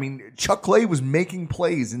 I mean, Chuck Clay was making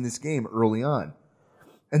plays in this game early on.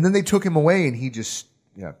 And then they took him away and he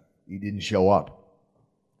didn't show up.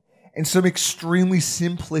 And some extremely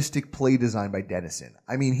simplistic play design by Dennison.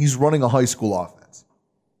 I mean, he's running a high school offense.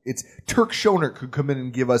 It's Turk Schoner could come in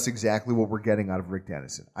and give us exactly what we're getting out of Rick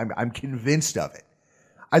Dennison. I'm convinced of it.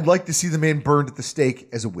 I'd like to see the man burned at the stake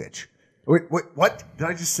as a witch. Wait, what? Did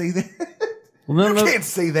I just say that? Well, you can't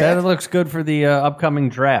say that. That looks good for the upcoming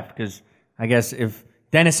draft because I guess if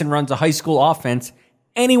Dennison runs a high school offense,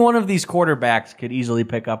 any one of these quarterbacks could easily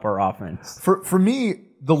pick up our offense. For me,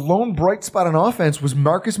 the lone bright spot on offense was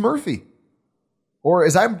Marcus Murphy. Or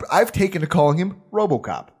as I've taken to calling him,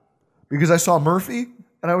 RoboCop. Because I saw Murphy,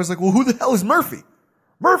 and I was like, well, who the hell is Murphy?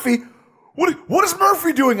 Murphy? What is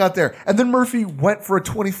Murphy doing out there? And then Murphy went for a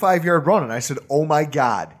 25-yard run, and I said, oh my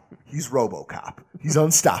God, he's RoboCop. He's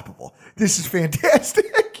unstoppable. This is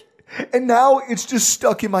fantastic. And now it's just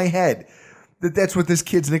stuck in my head that's what this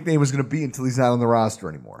kid's nickname is going to be until he's not on the roster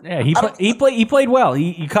anymore. Yeah, he played well.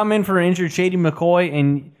 You come in for an injured Shady McCoy,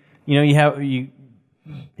 and you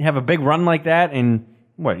have a big run like that, and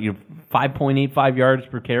you're 5.85 yards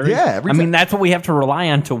per carry. Yeah, I mean that's what we have to rely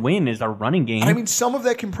on to win is our running game. I mean, some of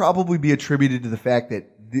that can probably be attributed to the fact that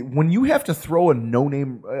when you have to throw a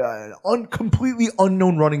no-name, completely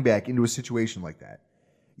unknown running back into a situation like that,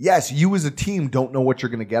 yes, you as a team don't know what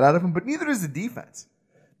you're going to get out of him, but neither does the defense.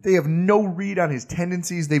 They have no read on his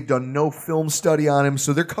tendencies. They've done no film study on him,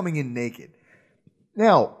 so they're coming in naked.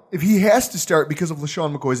 Now, if he has to start because of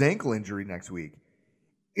LaShawn McCoy's ankle injury next week,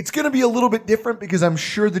 it's going to be a little bit different because I'm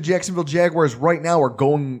sure the Jacksonville Jaguars right now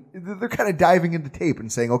they're kind of diving into tape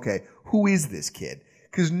and saying, okay, who is this kid?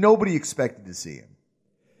 Because nobody expected to see him.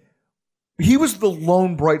 He was the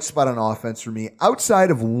lone bright spot on offense for me outside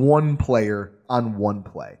of one player on one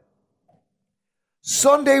play.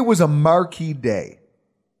 Sunday was a marquee day.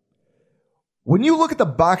 When you look at the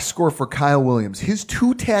box score for Kyle Williams, his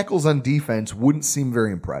 2 tackles on defense wouldn't seem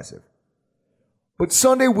very impressive. But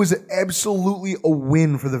Sunday was absolutely a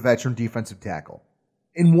win for the veteran defensive tackle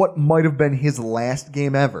in what might have been his last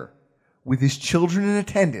game ever. With his children in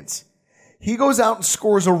attendance, he goes out and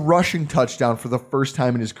scores a rushing touchdown for the first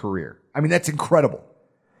time in his career. I mean, that's incredible.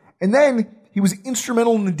 And then he was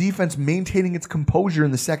instrumental in the defense maintaining its composure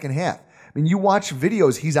in the second half. I mean, you watch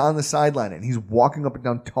videos, he's on the sideline and he's walking up and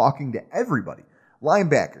down talking to everybody.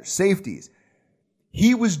 Linebackers, safeties.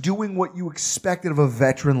 He was doing what you expected of a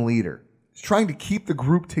veteran leader. He's trying to keep the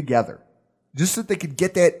group together just so that they could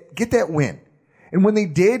get that win. And when they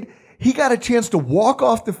did, he got a chance to walk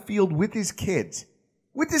off the field with his kids.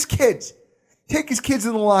 Take his kids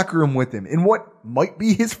in the locker room with him in what might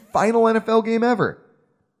be his final NFL game ever.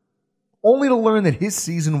 Only to learn that his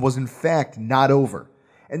season was in fact not over.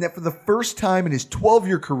 And that for the first time in his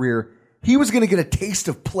 12-year career, he was going to get a taste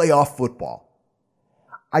of playoff football.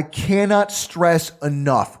 I cannot stress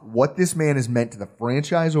enough what this man has meant to the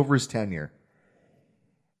franchise over his tenure.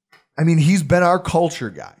 I mean, he's been our culture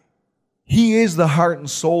guy. He is the heart and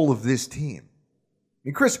soul of this team. I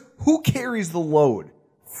mean, Chris, who carries the load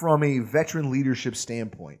from a veteran leadership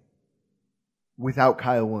standpoint without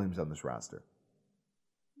Kyle Williams on this roster?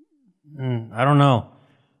 I don't know.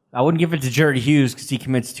 I wouldn't give it to Jared Hughes because he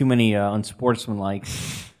commits too many unsportsmanlike.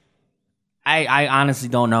 I honestly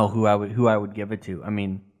don't know who I would give it to. I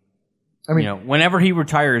mean, whenever he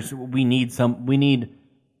retires, we need somebody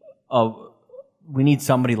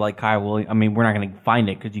like Kyle Williams. I mean, we're not going to find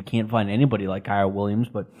it because you can't find anybody like Kyle Williams,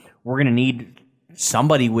 but we're going to need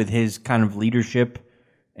somebody with his kind of leadership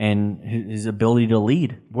and his ability to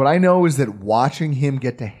lead. What I know is that watching him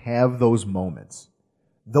get to have those moments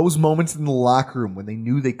in the locker room when they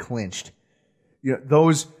knew they clinched,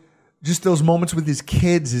 those moments with his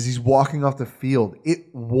kids as he's walking off the field,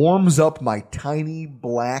 it warms up my tiny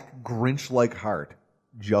black Grinch-like heart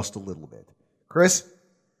just a little bit. Chris,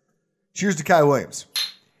 cheers to Kyle Williams.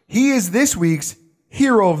 He is this week's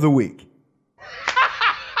Hero of the Week.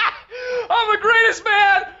 I'm the greatest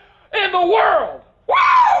man in the world.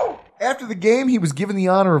 Woo! After the game, he was given the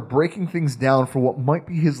honor of breaking things down for what might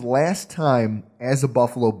be his last time as a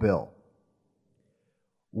Buffalo Bill.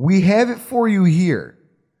 We have it for you here.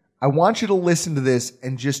 I want you to listen to this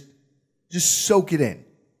and just soak it in.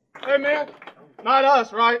 Hey, man, not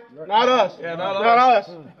us, right? Not us. Yeah, not us.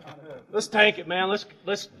 Let's tank it, man. Let's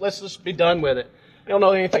just be done with it. You don't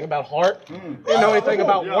know anything about heart. You don't know anything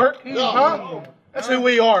about work, huh? That's who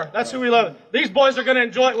we are. That's who we love. These boys are going to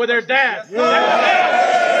enjoy it with their dads. They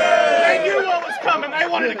knew what was coming. They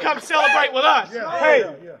wanted to come celebrate with us.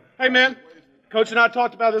 Hey, man, Coach and I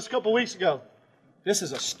talked about this a couple weeks ago. This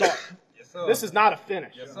is a start. This is not a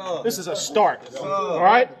finish. This is a start. All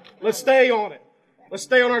right? Let's stay on it. Let's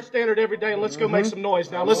stay on our standard every day, and let's go make some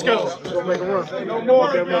noise now. Let's go. No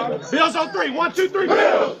more. Bills on 3. 1, 2, 3,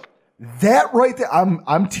 Bills! That right there,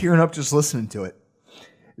 I'm tearing up just listening to it.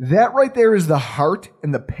 That right there is the heart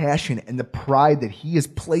and the passion and the pride that he has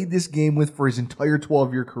played this game with for his entire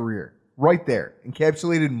 12-year career. Right there,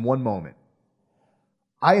 encapsulated in one moment.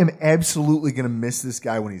 I am absolutely going to miss this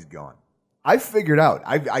guy when he's gone. I figured out.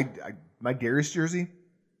 My Darius jersey,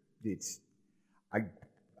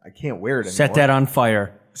 I can't wear it anymore. Set that on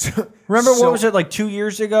fire. Remember, what was it, like 2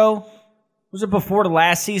 years ago? Was it before the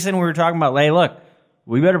last season we were talking about, hey, look,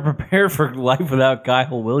 we better prepare for life without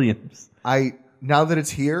Kyle Williams. Now that it's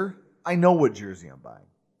here, I know what jersey I'm buying.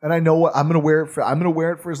 And I know what I'm going to wear it for. I'm going to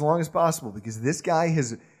wear it for as long as possible because this guy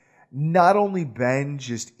has not only been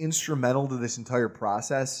just instrumental to this entire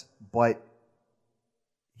process, but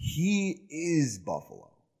he is Buffalo.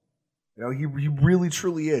 He really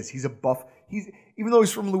truly is. He's a buff. Even though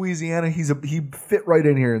he's from Louisiana, he fit right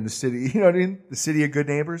in here in the city. You know what I mean? The city of good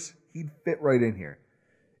neighbors. He'd fit right in here.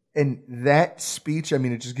 And that speech, I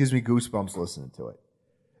mean, it just gives me goosebumps listening to it.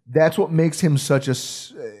 That's what makes him such a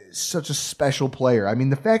special player. I mean,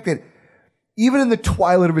 the fact that even in the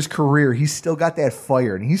twilight of his career, he's still got that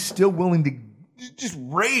fire, and he's still willing to just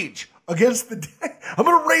rage against I'm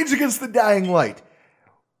going to rage against the dying light.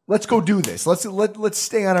 Let's go do this. Let's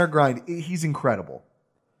stay on our grind. He's incredible.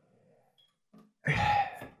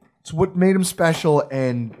 It's what made him special,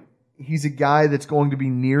 and he's a guy that's going to be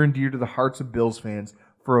near and dear to the hearts of Bills fans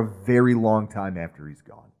for a very long time after he's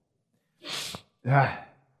gone.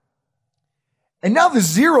 And now the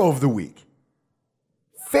zero of the week.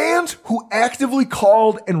 Fans who actively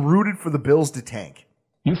called and rooted for the Bills to tank.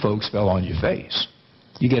 You folks fell on your face.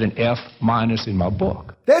 You get an F- in my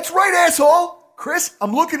book. That's right, asshole. Chris,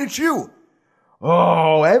 I'm looking at you.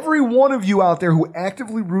 Oh, every one of you out there who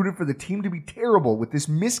actively rooted for the team to be terrible with this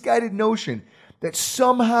misguided notion that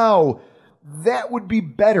somehow that would be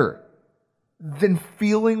better than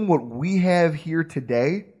feeling what we have here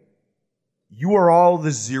today. You are all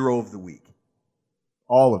the zero of the week.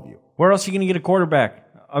 All of you. Where else are you going to get a quarterback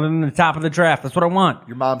other than the top of the draft? That's what I want.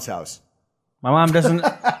 Your mom's house. My mom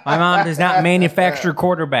does not manufacture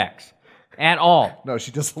quarterbacks at all. No,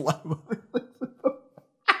 she doesn't love them.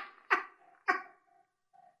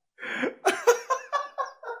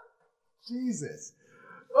 Jesus.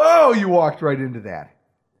 Oh, you walked right into that.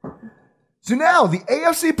 So now the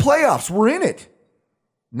AFC playoffs, we're in it.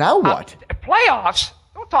 Now what? Playoffs?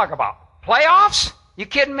 Don't talk about playoffs. You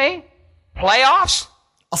kidding me? Playoffs?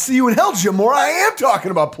 I'll see you in hell, Jim Moore. I am talking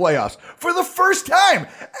about playoffs. For the first time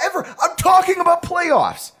ever, I'm talking about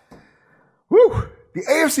playoffs. Woo! The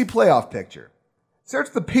AFC playoff picture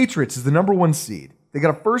starts with the Patriots as the number 1 seed. They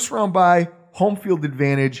got a first-round bye, home field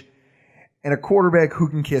advantage, and a quarterback who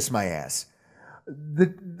can kiss my ass. The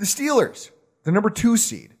Steelers, the number 2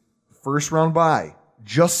 seed, first-round bye,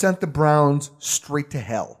 just sent the Browns straight to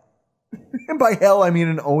hell. And by hell, I mean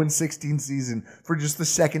an 0-16 season for just the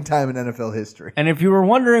second time in NFL history. And if you were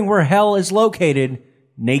wondering where hell is located,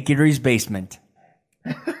 Nate Gittery's basement.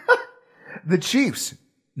 The Chiefs,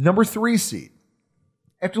 number 3 seed.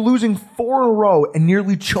 After losing 4 in a row and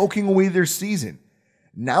nearly choking away their season,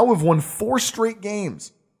 now have won 4 straight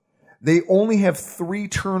games. They only have 3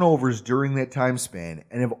 turnovers during that time span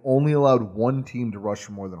and have only allowed 1 team to rush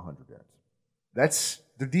for more than 100 yards.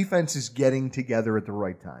 Their defense is getting together at the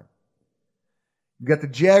right time. You've got the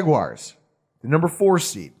Jaguars, the number 4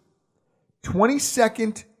 seed.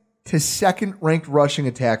 22nd to 2nd ranked rushing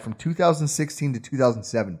attack from 2016 to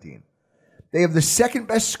 2017. They have the 2nd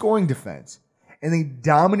best scoring defense, and they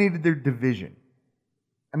dominated their division.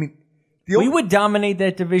 I mean, we would dominate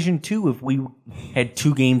that division too if we had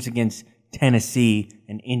 2 games against Tennessee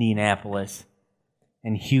and Indianapolis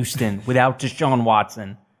and Houston without Deshaun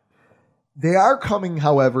Watson. They are coming,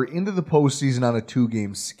 however, into the postseason on a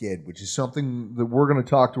 2-game skid, which is something that we're going to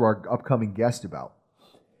talk to our upcoming guest about.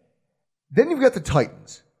 Then you've got the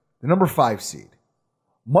Titans, the number 5 seed.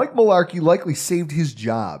 Mike Mularkey likely saved his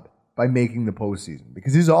job by making the postseason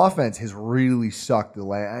because his offense has really sucked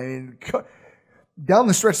down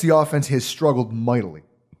the stretch, the offense has struggled mightily.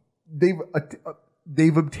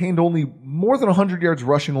 They've obtained only more than 100 yards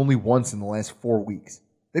rushing only once in the last 4 weeks.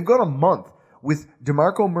 They've gone a month with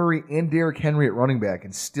DeMarco Murray and Derrick Henry at running back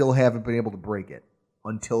and still haven't been able to break it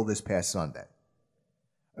until this past Sunday.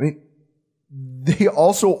 I mean, they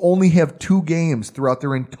also only have 2 games throughout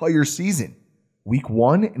their entire season, week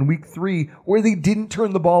 1 and week 3, where they didn't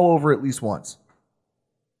turn the ball over at least once.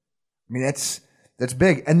 I mean, that's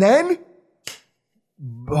big. And then,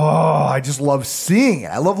 I just love seeing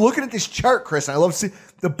it. I love looking at this chart, Chris. I love seeing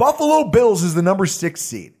the Buffalo Bills is the number 6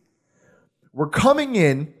 seed. We're coming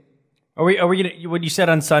in. Are we gonna, what you said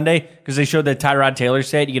on Sunday, because they showed that Tyrod Taylor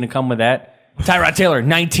said, you gonna come with that? Tyrod Taylor,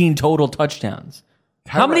 19 total touchdowns.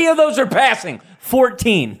 How many of those are passing?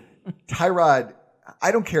 14. Tyrod,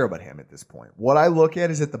 I don't care about him at this point. What I look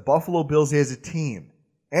at is that the Buffalo Bills as a team,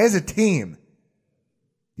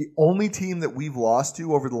 the only team that we've lost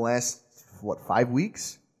to over the last, 5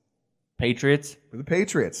 weeks? Patriots. For the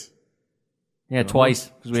Patriots. Yeah,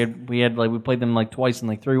 twice. Because we played them twice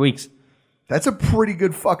in 3 weeks. That's a pretty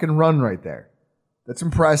good fucking run right there. That's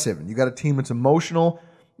impressive. And you got a team that's emotional.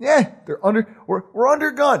 Yeah, we're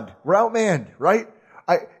undergunned. We're outmanned, right?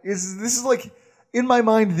 This is like, in my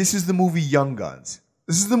mind, this is the movie Young Guns.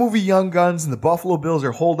 This is the movie Young Guns, and the Buffalo Bills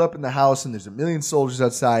are holed up in the house, and there's 1 million soldiers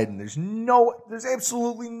outside, and there's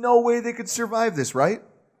absolutely no way they could survive this, right?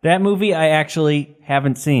 That movie I actually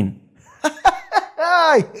haven't seen.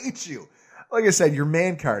 I hate you. Like I said, your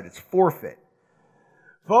man card, it's forfeit.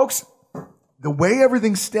 Folks, the way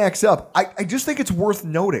everything stacks up, I just think it's worth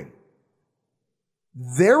noting.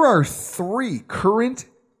 There are 3 current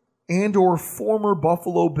and or former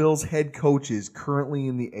Buffalo Bills head coaches currently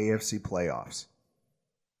in the AFC playoffs.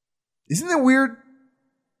 Isn't that weird?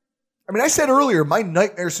 I mean, I said earlier,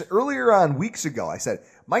 weeks ago, I said,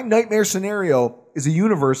 my nightmare scenario is a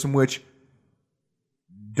universe in which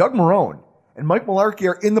Doug Marrone and Mike Mularkey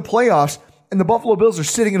are in the playoffs and the Buffalo Bills are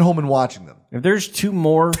sitting at home and watching them. If there's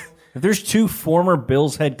 2 former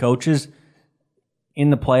Bills head coaches in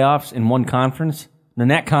the playoffs in one conference, then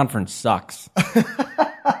that conference sucks.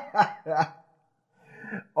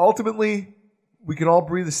 Ultimately, we can all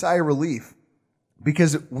breathe a sigh of relief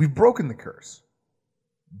because we've broken the curse.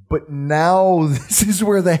 But now this is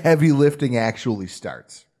where the heavy lifting actually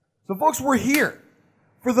starts. So folks, we're here.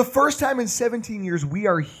 For the first time in 17 years, we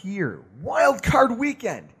are here. Wild card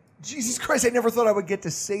weekend. Jesus Christ, I never thought I would get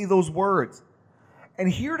to say those words. And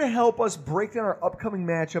here to help us break down our upcoming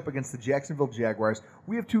matchup against the Jacksonville Jaguars,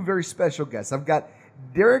 we have two very special guests. I've got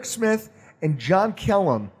Derek Smith and John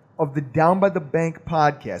Kellum of the Down by the Bank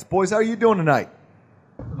podcast. Boys, how are you doing tonight?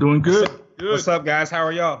 Doing good. What's up, guys? How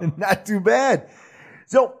are y'all? Not too bad.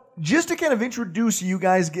 So, just to kind of introduce you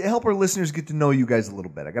guys, help our listeners get to know you guys a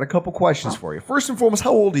little bit, I got a couple questions for you. First and foremost, how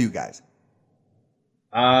old are you guys?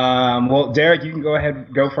 Well, Derek, you can go ahead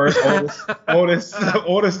and go first. Oldest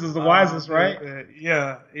is the wisest, right?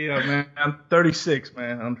 Yeah, man. I'm 36,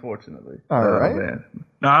 man. Unfortunately. All right. Man.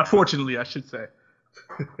 No, unfortunately, I should say.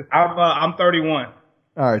 I'm 31.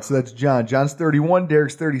 All right, so that's John. John's 31.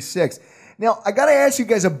 Derek's 36. Now, I got to ask you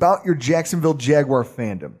guys about your Jacksonville Jaguar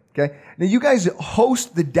fandom. Okay. Now, you guys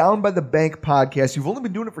host the Down by the Bank podcast. You've only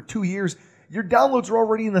been doing it for 2 years. Your downloads are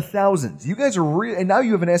already in the thousands. You guys are and now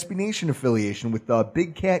you have an SB Nation affiliation with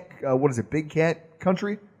Big Cat. What is it? Big Cat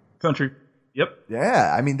Country. Yep.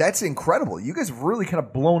 Yeah, I mean that's incredible. You guys have really kind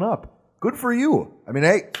of blown up. Good for you. I mean,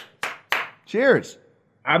 hey, cheers.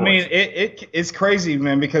 I mean, it's crazy,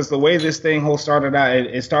 man, because the way this thing whole started out,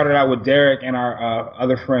 it started out with Derek and our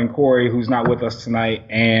other friend Corey, who's not with us tonight,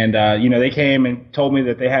 and they came and told me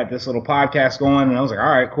that they had this little podcast going, and I was like, all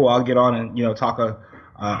right, cool, I'll get on and talk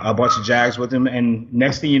a bunch of Jags with him, and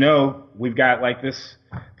next thing you know, we've got like this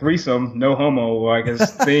threesome, no homo, like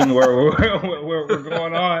this thing where we're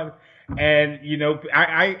going on, and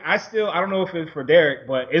I still I don't know if it's for Derek,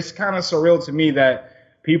 but it's kind of surreal to me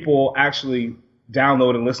that people actually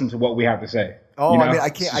download and listen to what we have to say. Oh, I mean, I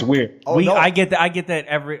can't. It's weird. Oh, no. I get that. I get that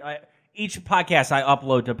each podcast I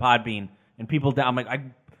upload to Podbean, and people down. I'm like,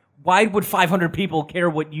 why would 500 people care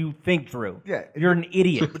what you think, Drew? Yeah, you're an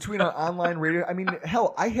idiot. Between our online radio, I mean,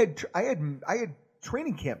 hell, I had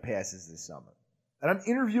training camp passes this summer, and I'm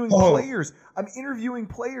interviewing players.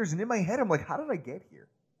 And in my head, I'm like, how did I get here?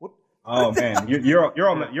 What? Oh man, you're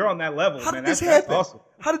on that level, how man. Did this that's happen? awesome.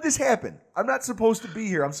 How did this happen? I'm not supposed to be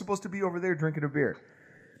here. I'm supposed to be over there drinking a beer.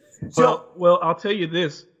 So, well, I'll tell you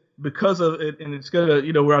this because of it, and it's gonna,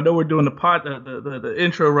 where I know we're doing the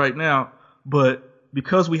intro right now, but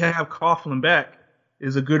because we have Coughlin back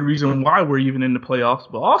is a good reason why we're even in the playoffs.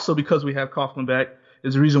 But also because we have Coughlin back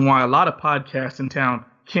is the reason why a lot of podcasts in town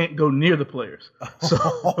can't go near the players.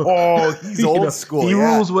 So, he's old school. He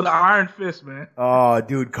rules with an iron fist, man. Oh,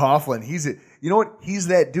 dude, Coughlin. You know what? He's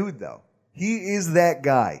that dude, though. He is that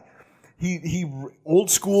guy. He old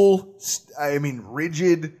school. I mean,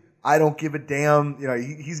 rigid. I don't give a damn.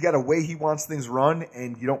 He's got a way he wants things run,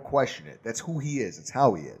 and you don't question it. That's who he is. It's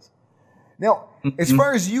how he is. Now, as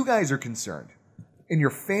far as you guys are concerned, in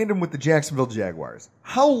your fandom with the Jacksonville Jaguars,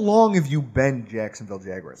 how long have you been Jacksonville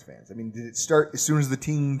Jaguars fans? I mean, did it start as soon as the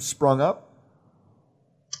team sprung up?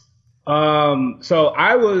 So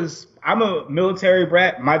I'm a military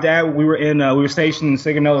brat. My dad, we were stationed in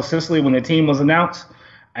Sigonella, Sicily when the team was announced,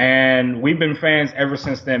 and we've been fans ever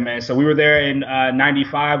since then, man. So we were there in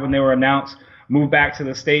 95 when they were announced, moved back to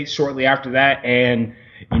the States shortly after that, and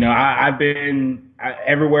I've been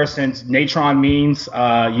everywhere since Natron Means,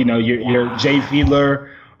 your Jay Fiedler.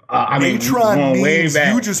 Natron Means, way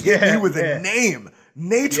back. You just hit me with a name.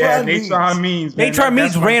 Natron Means. Natron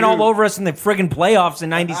Means ran all over us in the friggin' playoffs in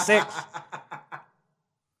 '96.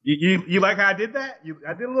 You like how I did that?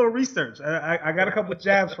 I did a little research. I got a couple of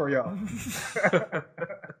jabs for y'all.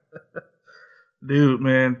 Dude,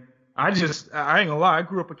 man, I ain't gonna lie. I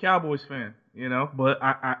grew up a Cowboys fan, but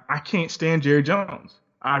I can't stand Jerry Jones.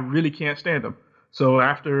 I really can't stand him. So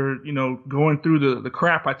after, going through the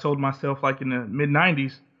crap I told myself like in the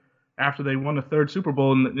mid-'90s, after they won the third Super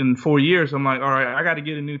Bowl in 4 years, I'm like, all right, I got to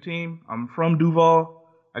get a new team. I'm from Duval.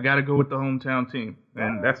 I got to go with the hometown team.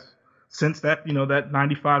 And that's since that, that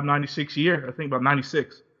 95, 96 year, I think about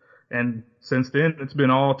 96. And since then, it's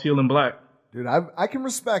been all teal and black. Dude, I can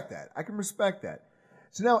respect that.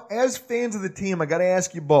 So now, as fans of the team, I got to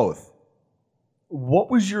ask you both,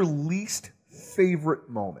 what was your least favorite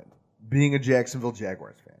moment being a Jacksonville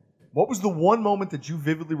Jaguars fan? What was the one moment that you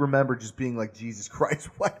vividly remember just being like, Jesus Christ,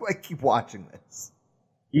 why do I keep watching this?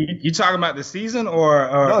 You talking about the season or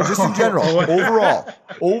no, just in general,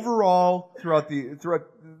 overall throughout the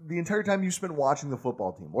entire time you spent watching the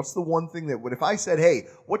football team? What's the one thing that would, if I said, hey,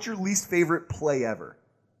 what's your least favorite play ever?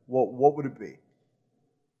 What would it be?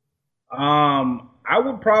 I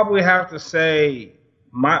would probably have to say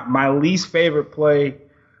my least favorite play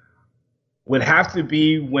would have to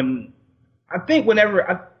be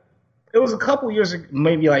it was a couple years ago,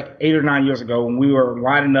 maybe like 8 or 9 years ago, when we were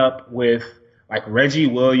lining up with like Reggie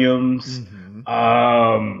Williams,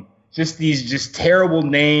 just these terrible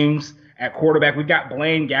names at quarterback. We got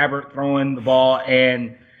Blaine Gabbert throwing the ball,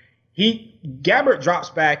 and Gabbert drops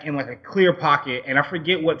back in like a clear pocket, and I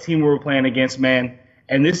forget what team we were playing against, man.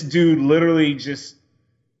 and this dude literally just,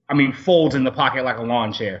 folds in the pocket like a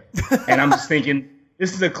lawn chair. And I'm just thinking,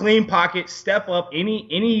 this is a clean pocket. Step up.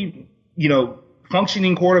 Any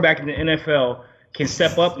functioning quarterback in the NFL can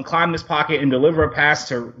step up and climb this pocket and deliver a pass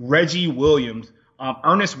to Reggie Williams,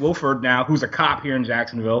 Ernest Wilford now, who's a cop here in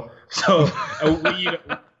Jacksonville. So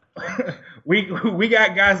we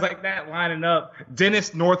got guys like that lining up. Dennis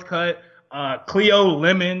Northcutt, Cleo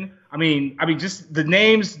Lemon. Just the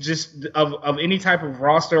names just of any type of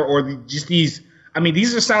roster or these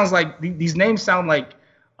names sound like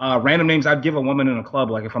random names I'd give a woman in a club,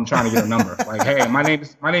 like if I'm trying to get a number. Like, hey, my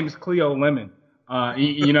name is Cleo Lemon.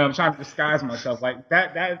 I'm trying to disguise myself. Like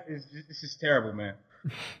this is terrible, man.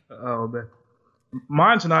 Oh man,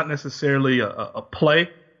 mine's not necessarily a play;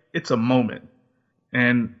 it's a moment,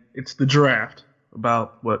 and it's the draft.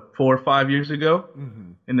 About 4 or 5 years ago,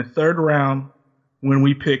 in the third round, when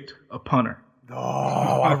we picked a punter.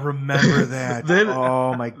 Oh, I remember that.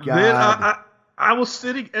 Oh my God. Then I was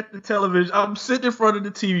sitting at the television. I'm sitting in front of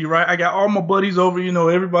the TV, right? I got all my buddies over,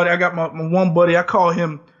 everybody. I got my one buddy. I call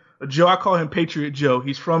him Joe. I call him Patriot Joe.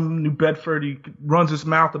 He's from New Bedford. He runs his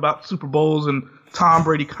mouth about Super Bowls and Tom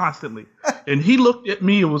Brady constantly. And he looked at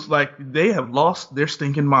me and was like, they have lost their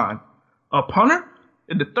stinking mind. A punter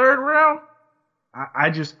in the third round? I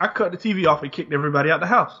cut the TV off and kicked everybody out the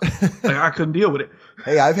house. Like, I couldn't deal with it.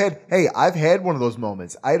 I've had one of those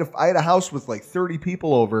moments. I had a house with like 30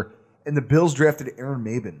 people over, and the Bills drafted Aaron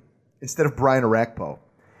Mabin instead of Brian Orakpo.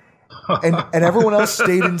 And everyone else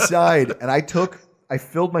stayed inside, and I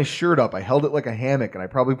filled my shirt up. I held it like a hammock, and I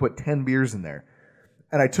probably put 10 beers in there.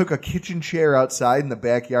 And I took a kitchen chair outside in the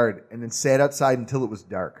backyard and then sat outside until it was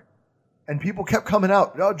dark. And people kept coming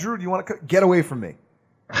out. Oh, Drew, do you want to get away from me?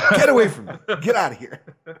 Get away from me. Get out of here.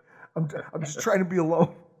 I'm just trying to be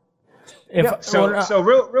alone. So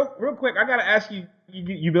real quick, I got to ask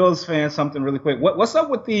you Bills fans something really quick. What's up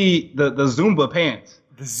with the Zumba pants?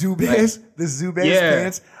 The Zubaz? The Zubaz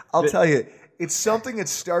pants? I'll tell you. It's something that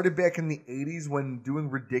started back in the 80s when doing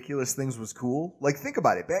ridiculous things was cool. Like, think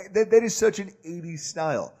about it. That is such an 80s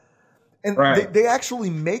style. And they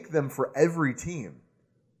actually make them for every team.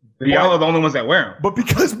 But y'all are the only ones that wear them. But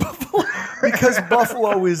because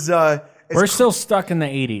Buffalo is... we're still stuck in the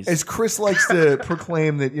 80s. As Chris likes to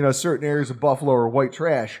proclaim that, certain areas of Buffalo are white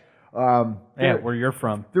trash. Where you're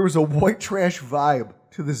from. There was a white trash vibe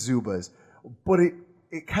to the Zubas. But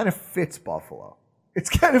it kind of fits Buffalo. It's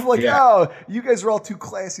kind of like, you guys are all too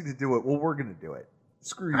classy to do it. Well, we're going to do it.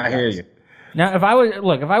 Screw you guys. I hear you. Now, if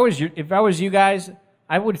I was you guys,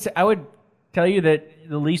 I would tell you that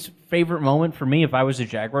the least favorite moment for me, if I was a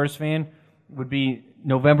Jaguars fan, would be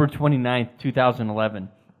November 29th, 2011,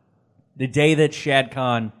 the day that Shad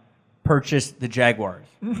Khan purchased the Jaguars.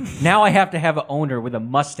 Now I have to have an owner with a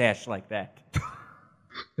mustache like that.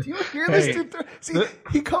 Do you hear this dude? See,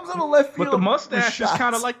 he comes on the left field. But the mustache is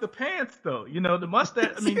kind of like the pants, though. The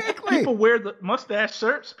mustache. Exactly. People wear the mustache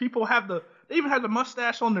shirts. People they even have the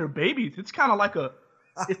mustache on their babies. It's kind of like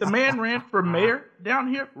if the man ran for mayor down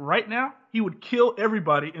here right now, he would kill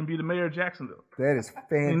everybody and be the mayor of Jacksonville. That is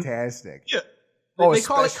fantastic. They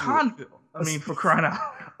call it Conville. For crying out.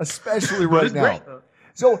 Especially right now. Great,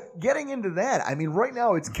 so getting into that, right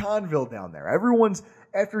now it's Conville down there. Everyone's,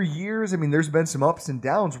 after years, there's been some ups and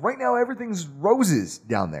downs. Right now everything's roses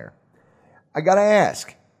down there. I got to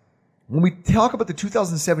ask, when we talk about the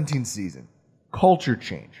 2017 season, culture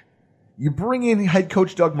change, you bring in head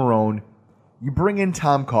coach Doug Marrone, you bring in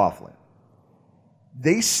Tom Coughlin.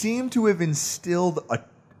 They seem to have instilled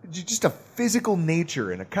just a physical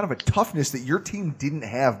nature and a kind of a toughness that your team didn't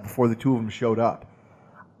have before the two of them showed up.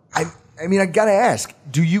 I got to ask,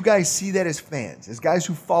 do you guys see that as fans? As guys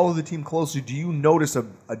who follow the team closely, do you notice a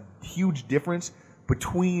huge difference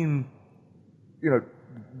between,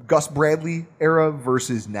 Gus Bradley era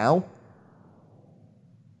versus now?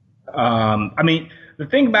 The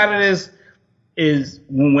thing about it is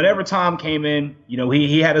whenever Tom came in,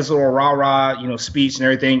 he had his little rah-rah, speech and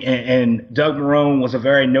everything. And Doug Marrone was a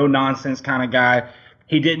very no-nonsense kind of guy.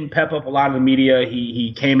 He didn't pep up a lot of the media.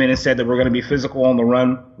 He came in and said that we're going to be physical on the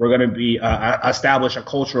run. We're going to be establish a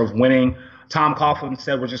culture of winning. Tom Coughlin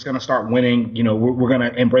said we're just going to start winning. We're going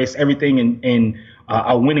to embrace everything in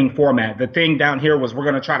a winning format. The thing down here was we're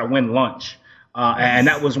going to try to win lunch. And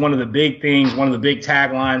that was one of the big things, one of the big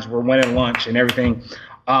taglines, we're winning lunch and everything.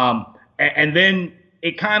 And then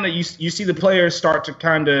it kind of, you see the players start to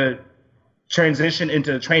kind of transition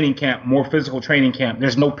into training camp, more physical training camp.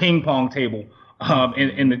 There's no ping pong table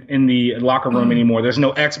in the locker room anymore. There's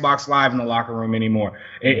no Xbox Live in the locker room anymore.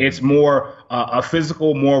 It's more a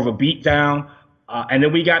physical, more of a beat down. And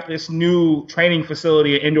then we got this new training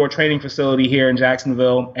facility, an indoor training facility here in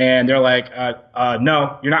Jacksonville. And they're like,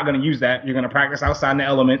 no, you're not going to use that. You're going to practice outside in the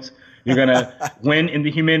elements. You're going to win in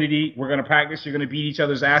the humidity. We're going to practice. You're going to beat each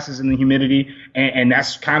other's asses in the humidity. And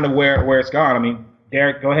that's kind of where it's gone. I mean,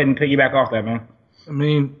 Derek, go ahead and piggyback off that, man. I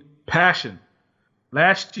mean, passion.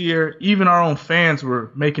 Last year, even our own fans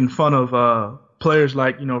were making fun of players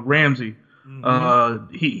like, Ramsey.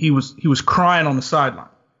 Mm-hmm. He was crying on the sideline.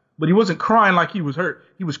 But he wasn't crying like he was hurt.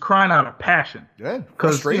 He was crying out of passion. Yeah,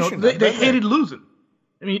 because frustration. They hated losing.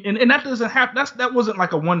 I mean, and that doesn't happen. That wasn't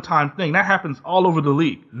like a one-time thing. That happens all over the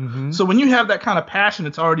league. Mm-hmm. So when you have that kind of passion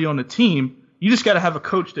that's already on the team, you just got to have a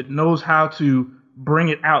coach that knows how to bring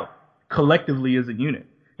it out collectively as a unit,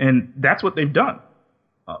 and that's what they've done.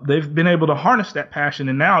 They've been able to harness that passion,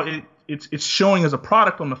 and now it's showing as a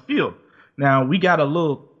product on the field. Now we got a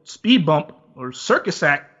little speed bump or circus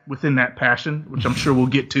act within that passion, which I'm sure we'll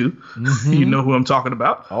get to. Mm-hmm. You know who I'm talking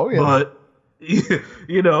about. Oh yeah. But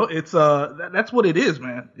it's that's what it is,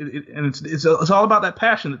 man. It's all about that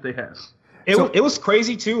passion that they have. It was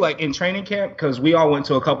crazy too, like in training camp, because we all went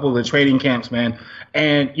to a couple of the training camps, man.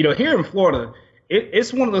 And here in Florida,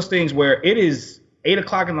 it's one of those things where it is 8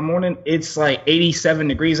 o'clock in the morning. It's like 87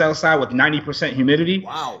 degrees outside with 90% humidity.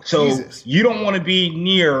 Wow. So Jesus. you don't want to be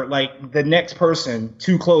near like the next person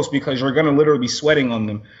too close because you're going to literally be sweating on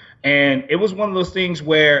them. And it was one of those things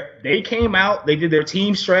where they came out, they did their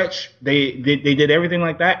team stretch, they did everything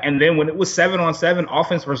like that. And then when it was 7-on-7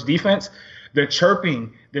 offense versus defense, the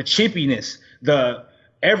chirping, the chippiness, the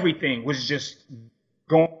everything was just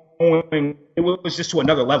going. It was just to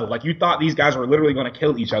another level. Like you thought these guys were literally going to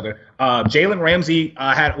kill each other. Jalen Ramsey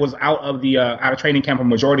was out of training camp a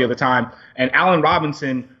majority of the time, and Allen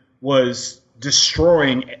Robinson was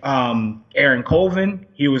destroying Aaron Colvin.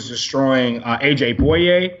 He was destroying AJ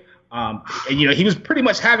Boye. And, he was pretty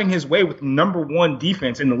much having his way with number one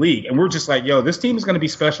defense in the league. And we're just like, yo, this team is going to be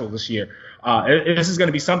special this year. This is going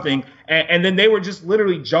to be something. And then they were just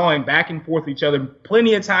literally jawing back and forth with each other.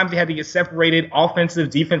 Plenty of times they had to get separated,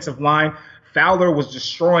 offensive, defensive line. Fowler was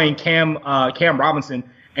destroying Cam Robinson.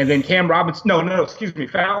 And then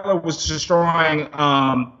Fowler was destroying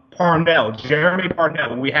Jeremy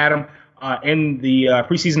Parnell. We had him in the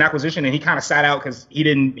preseason acquisition, and he kind of sat out because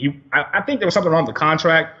I think there was something wrong with the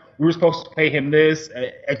contract. We were supposed to pay him this,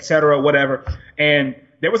 et cetera, whatever. And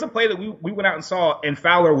there was a play that we went out and saw, and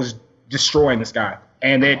Fowler was destroying this guy.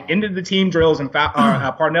 And they ended the team drills, and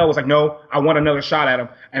Parnell was like, no, I want another shot at him.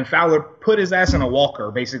 And Fowler put his ass in a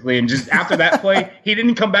walker, basically. And just after that play, he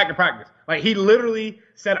didn't come back to practice. Like, he literally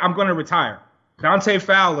said, I'm going to retire. Dante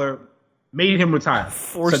Fowler made him retire.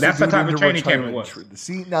 So that's the type of training camp it was.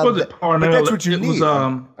 See, now, but that's what you need.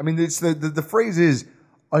 I mean, it's the phrase is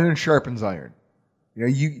iron sharpens iron.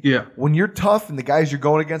 When you're tough and the guys you're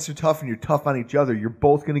going against are tough and you're tough on each other, you're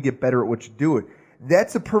both going to get better at what you do.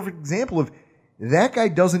 That's a perfect example of that guy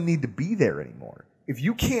doesn't need to be there anymore. If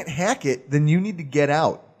you can't hack it, then you need to get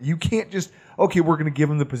out. You can't just, okay, we're going to give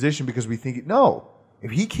him the position because we think it. No.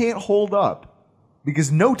 If he can't hold up,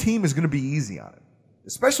 because no team is going to be easy on him,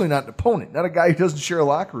 especially not an opponent, not a guy who doesn't share a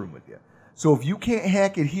locker room with you. So if you can't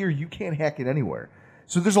hack it here, you can't hack it anywhere.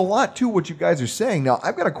 So there's a lot to what you guys are saying. Now,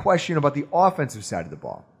 I've got a question about the offensive side of the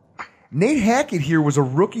ball. Nate Hackett here was a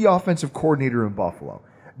rookie offensive coordinator in Buffalo.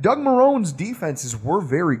 Doug Marrone's defenses were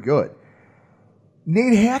very good.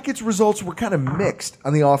 Nate Hackett's results were kind of mixed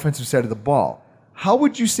on the offensive side of the ball. How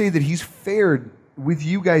would you say that he's fared with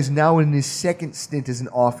you guys now in his second stint as an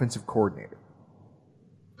offensive coordinator?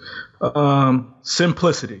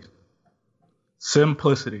 Simplicity.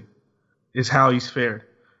 Simplicity is how he's fared.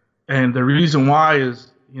 And the reason why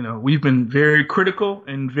is, we've been very critical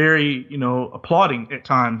and very, applauding at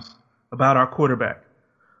times about our quarterback.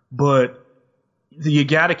 But you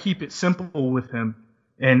got to keep it simple with him.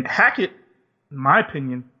 And Hackett, in my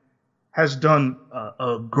opinion, has done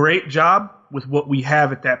a great job with what we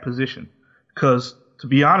have at that position. Because, to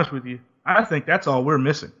be honest with you, I think that's all we're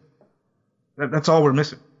missing. That's all we're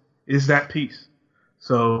missing is that piece.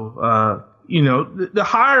 So, the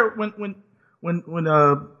hire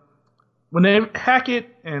when they Hackett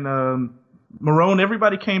and Marrone,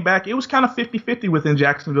 everybody came back, it was kind of 50-50 within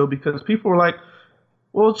Jacksonville because people were like,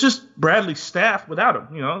 well, it's just Bradley's staff without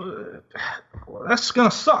him. That's going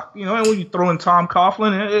to suck. And when you throw in Tom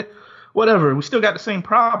Coughlin, whatever, we still got the same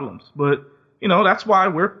problems. But, that's why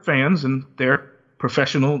we're fans and they're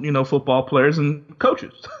professional, football players and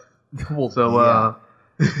coaches.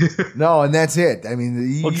 No, and that's it. I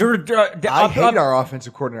mean, I hate our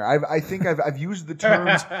offensive coordinator. I think I've used the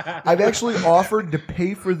terms. I've actually offered to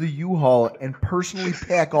pay for the U-Haul and personally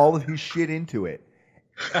pack all of his shit into it.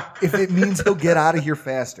 if it means he'll get out of here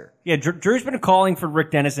faster. Yeah, Drew's been calling for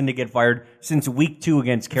Rick Dennison to get fired since week 2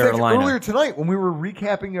 against Carolina. In fact, earlier tonight, when we were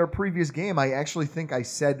recapping our previous game, I actually think I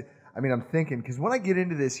said, I'm thinking, because when I get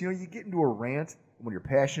into this, you get into a rant when you're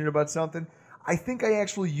passionate about something. I think I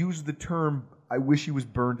actually used the term, I wish he was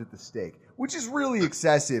burned at the stake, which is really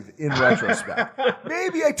excessive in retrospect.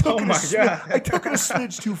 Maybe I took it a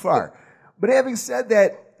smidge too far. But having said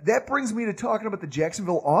that, that brings me to talking about the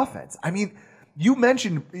Jacksonville offense. I mean, you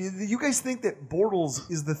mentioned, you guys think that Bortles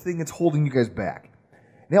is the thing that's holding you guys back.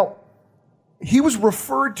 Now, he was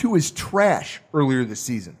referred to as trash earlier this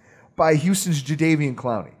season by Houston's Jadeveon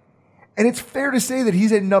Clowney. And it's fair to say that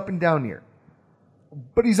he's had an up and down year.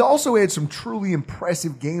 But he's also had some truly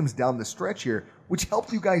impressive games down the stretch here, which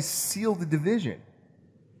helped you guys seal the division.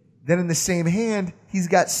 Then in the same hand, he's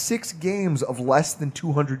got 6 games of less than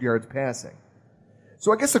 200 yards passing.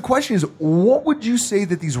 So I guess the question is, what would you say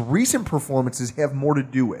that these recent performances have more to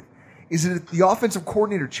do with? Is it the offensive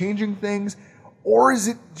coordinator changing things, or is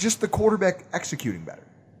it just the quarterback executing better?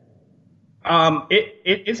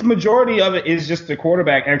 It's majority of it is just the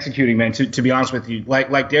quarterback executing, man. To be honest with you,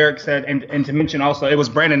 like Derek said, and to mention also, it was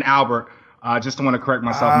Brandon Albert. Just to want to correct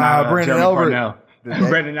myself, not Brandon Jeremy Albert. Cornell.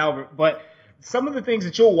 Brandon Albert. But some of the things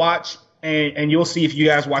that you'll watch, and you'll see if you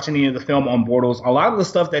guys watch any of the film on Bortles, a lot of the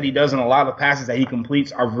stuff that he does and a lot of the passes that he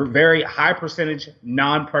completes are very high percentage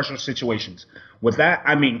non-pressure situations. With that,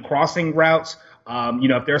 I mean crossing routes.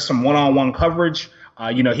 If there's some one-on-one coverage.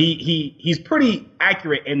 He's pretty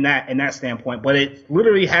accurate in that standpoint, but it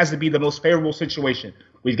literally has to be the most favorable situation.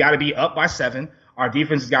 We've got to be up by 7. Our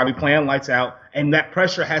defense has got to be playing lights out, and that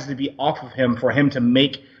pressure has to be off of him for him to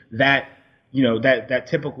make that, that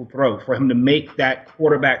typical throw, for him to make that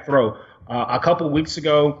quarterback throw. A couple of weeks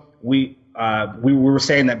ago, we were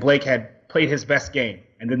saying that Blake had played his best game,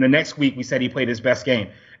 and then the next week we said he played his best game.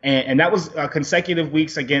 And that was consecutive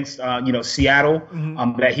weeks against, Seattle,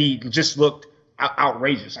 that he just looked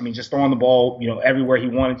outrageous. I mean, just throwing the ball, everywhere he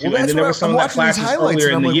wanted to. Well, and then there were some of that classes earlier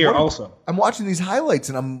in the year also. I'm watching these highlights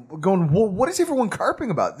and I'm going, well, what is everyone carping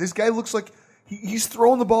about? This guy looks like he's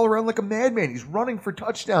throwing the ball around like a madman. He's running for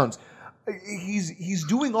touchdowns. He's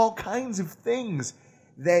doing all kinds of things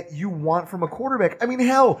that you want from a quarterback. I mean,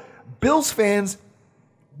 hell, Bills fans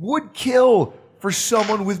would kill for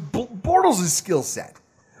someone with Bortles' skill set.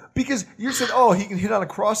 Because you said, oh, he can hit on a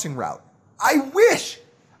crossing route. I wish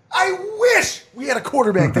we had a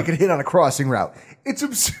quarterback that could hit on a crossing route. It's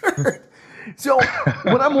absurd. So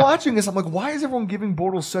when I'm watching this, I'm like, why is everyone giving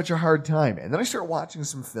Bortles such a hard time? And then I start watching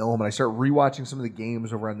some film and I start rewatching some of the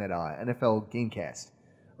games over on that NFL Gamecast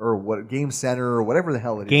or what Game Center or whatever the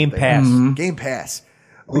hell it is. Game Pass. Game Pass.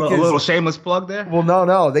 A little shameless plug there? Well,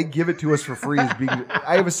 no. They give it to us for free.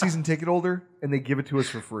 I have a season ticket holder, and they give it to us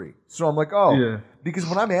for free. So I'm like, because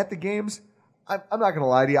when I'm at the games, I'm not going to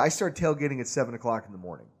lie to you, I start tailgating at 7 o'clock in the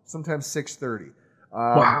morning, sometimes 6:30.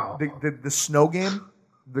 Wow. The snow game,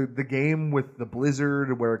 the game with the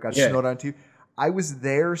blizzard where it got snowed onto, I was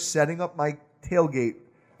there setting up my tailgate.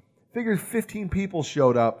 Figured 15 people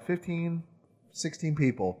showed up, 15, 16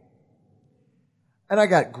 people. And I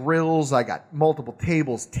got grills, I got multiple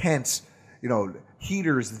tables, tents,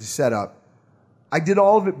 heaters to set up. I did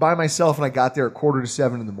all of it by myself, and I got there at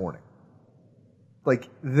 6:45 in the morning. Like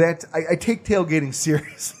that, I take tailgating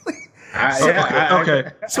seriously.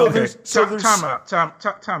 Okay. So there's time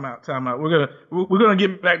out. We're gonna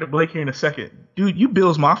get back to Blake here in a second, dude. You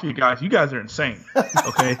Bills Mafia guys, you guys are insane.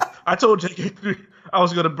 Okay, I told JK3 I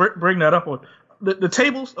was gonna bring that up on the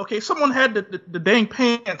tables. Okay, someone had the dang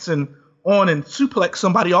pants and suplex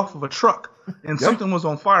somebody off of a truck, and something was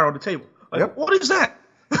on fire on the table. Like, what is that?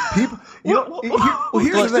 People,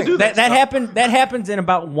 here's the thing. That happens in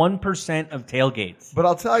about 1% of tailgates. But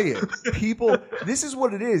I'll tell you, people, this is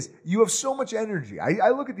what it is. You have so much energy.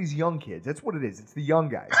 I look at these young kids. That's what it is. It's the young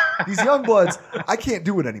guys. These young bloods, I can't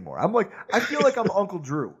do it anymore. I feel like I'm Uncle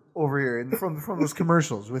Drew over here and from those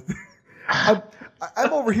commercials.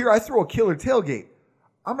 I'm over here. I throw a killer tailgate.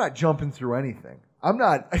 I'm not jumping through anything. I'm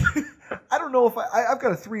not. I don't know if I've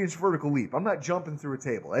got a 3-inch vertical leap. I'm not jumping through a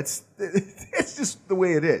table. It's just the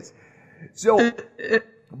way it is. So,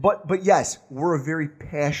 but yes, we're a very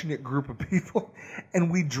passionate group of people,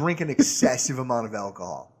 and we drink an excessive amount of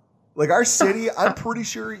alcohol. Like our city, I'm pretty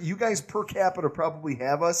sure you guys per capita probably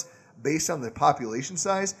have us based on the population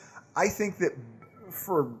size. I think that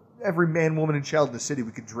for every man, woman, and child in the city,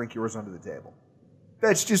 we could drink yours under the table.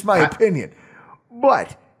 That's just my opinion.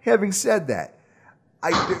 But having said that,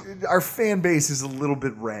 our fan base is a little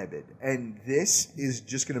bit rabid, and this is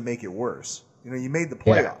just going to make it worse. You made the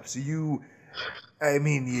playoffs, so you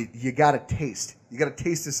got a taste. You got a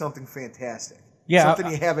taste of something fantastic. Yeah,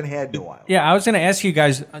 something you haven't had in a while. Yeah, I was going to ask you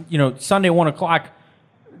guys, Sunday 1 o'clock,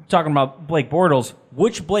 talking about Blake Bortles.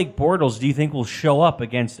 Which Blake Bortles do you think will show up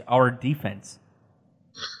against our defense?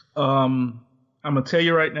 I'm gonna tell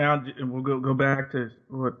you right now, and we'll go back to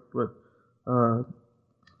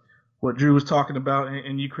what Drew was talking about,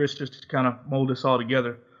 and you, Chris, just to kind of mold this all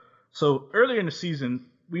together. So earlier in the season,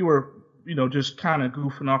 we were, just kind of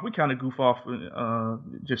goofing off. We kind of goof off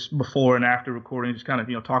just before and after recording, just kind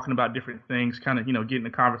of, talking about different things, kind of, getting the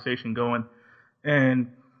conversation going.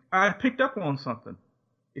 And I picked up on something.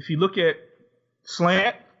 If you look at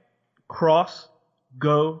slant, cross,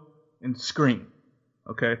 go, and screen,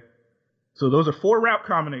 okay? So those are 4 route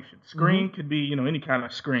combinations. Screen could be, any kind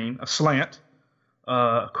of screen. A slant,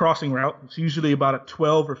 crossing route. It's usually about a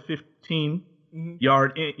 12 or 15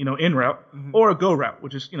 yard, in route, or a go route,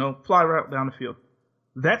 which is, fly route down the field.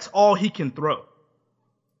 That's all he can throw.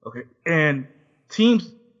 Okay. And teams,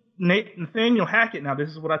 Nathaniel Hackett, now this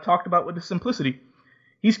is what I talked about with the simplicity.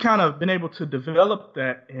 He's kind of been able to develop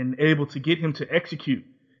that and able to get him to execute.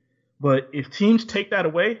 But if teams take that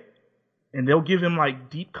away and they'll give him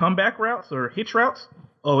like deep comeback routes or hitch routes,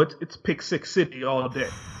 it's pick six city all day.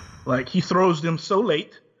 Like he throws them so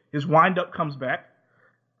late, his windup comes back.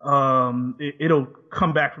 It'll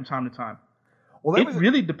come back from time to time. Well, it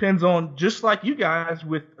really depends on, just like you guys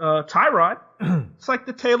with Tyrod, it's like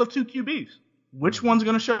the tale of 2 QBs. Which one's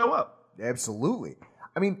going to show up? Absolutely.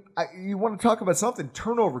 I mean, you want to talk about something,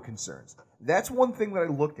 turnover concerns. That's one thing that I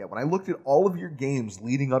looked at. When I looked at all of your games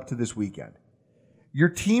leading up to this weekend, your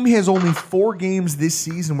team has only 4 games this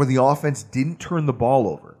season where the offense didn't turn the ball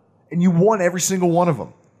over. And you won every single one of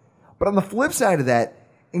them. But on the flip side of that,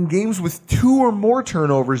 in games with 2 or more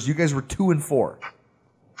turnovers, you guys were 2-4.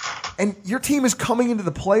 And your team is coming into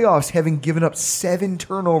the playoffs having given up 7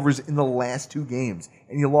 turnovers in the last 2 games,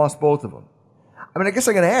 and you lost both of them. I mean, I guess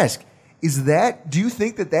I got to ask, do you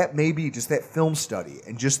think that may be just that film study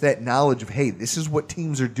and just that knowledge of, hey, this is what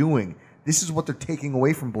teams are doing, this is what they're taking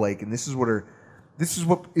away from Blake, and this is what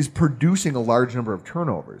is producing a large number of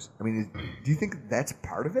turnovers? I mean, do you think that's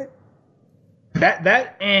part of it?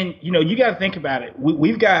 That and you got to think about it.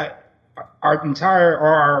 We've got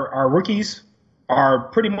our rookies are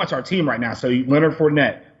pretty much our team right now. So Leonard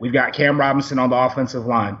Fournette, we've got Cam Robinson on the offensive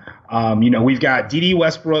line. We've got D.D.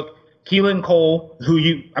 Westbrook, Keelan Cole, who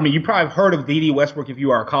you probably have heard of D.D. Westbrook if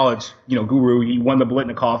you are a college guru. He won the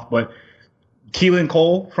Blitnikoff, but Keelan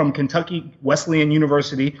Cole from Kentucky Wesleyan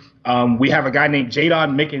University. We have a guy named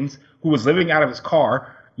Jadon Mickens who was living out of his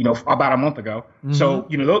car, about a month ago. Mm-hmm. So,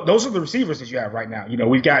 those are the receivers that you have right now.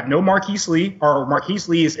 We've got no Marquise Lee, or Marquise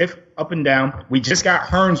Lee is up and down. We just got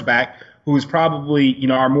Hearns back, who is probably,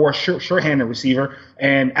 our more sure-handed receiver.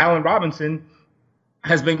 And Allen Robinson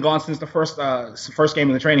has been gone since the first game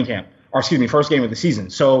of the training camp, first game of the season.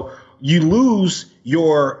 So you lose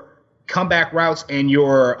your comeback routes and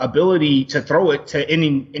your ability to throw it to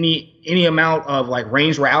any amount of like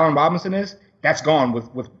range where Allen Robinson is. That's gone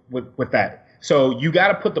with that. So you got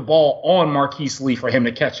to put the ball on Marquise Lee for him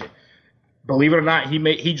to catch it. Believe it or not,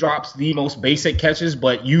 he drops the most basic catches,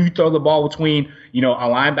 but you throw the ball between a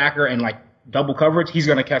linebacker and like double coverage, he's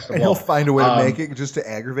going to catch the ball. And he'll find a way to make it just to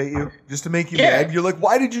aggravate you, just to make you mad. You're like,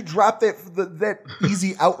 why did you drop that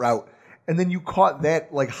easy out route, and then you caught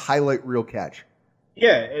that like highlight reel catch?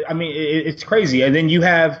 Yeah, I mean it's crazy. And then you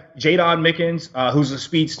have Jadon Mickens, who's a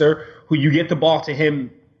speedster, who you get the ball to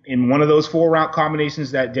him in one of those 4 route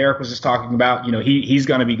combinations that Derek was just talking about. He's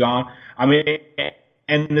going to be gone. I mean,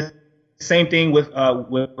 and the same thing with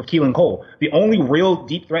Keelan Cole. The only real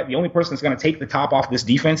deep threat, the only person that's going to take the top off this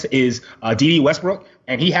defense is D.D. Westbrook,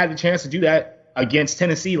 and he had the chance to do that against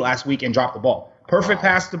Tennessee last week and drop the ball. Perfect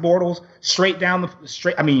pass to Bortles,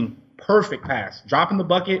 perfect pass, dropping the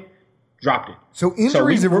bucket. Dropped it. So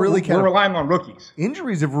injuries have really we're relying on rookies.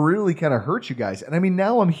 Injuries have really kind of hurt you guys. And I mean,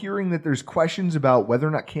 now I'm hearing that there's questions about whether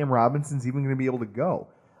or not Cam Robinson's even going to be able to go.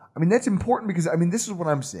 I mean, that's important because, this is what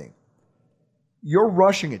I'm seeing. Your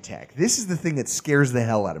rushing attack, this is the thing that scares the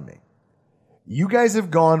hell out of me. You guys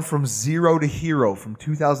have gone from 0 to hero from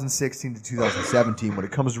 2016 to 2017 when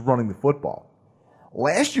it comes to running the football.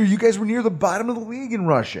 Last year, you guys were near the bottom of the league in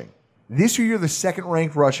rushing. This year, you're the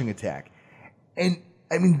second-ranked rushing attack.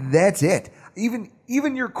 And that's it.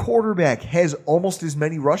 Even your quarterback has almost as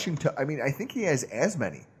many rushing. I think he has as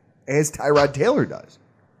many as Tyrod Taylor does.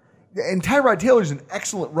 And Tyrod Taylor's an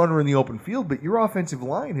excellent runner in the open field, but your offensive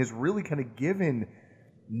line has really kind of given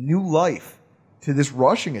new life to this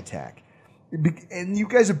rushing attack. And you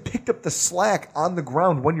guys have picked up the slack on the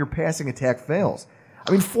ground when your passing attack fails.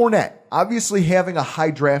 Fournette, obviously having a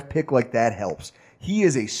high draft pick like that helps. He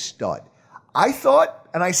is a stud. I thought,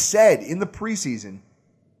 and I said in the preseason,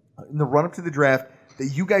 in the run-up to the draft that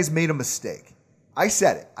you guys made a mistake. I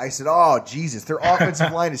said it. I said, oh, Jesus, their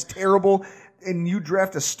offensive line is terrible, and you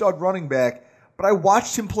draft a stud running back. But I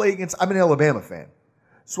watched him play against – I'm an Alabama fan.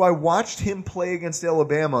 So I watched him play against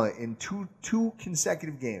Alabama in two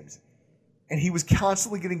consecutive games. And he was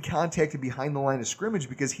constantly getting contacted behind the line of scrimmage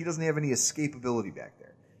because he doesn't have any escapability back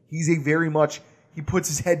there. He's he puts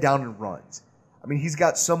his head down and runs. I mean, he's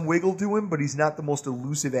got some wiggle to him, but he's not the most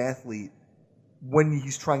elusive athlete when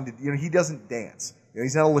he's trying to, he doesn't dance.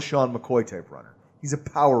 He's not a LaShawn McCoy type runner. He's a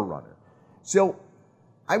power runner. So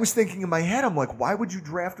I was thinking in my head, I'm like, why would you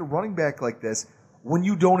draft a running back like this when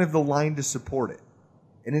you don't have the line to support it?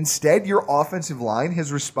 And instead, your offensive line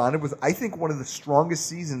has responded with, I think, one of the strongest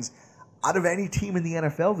seasons out of any team in the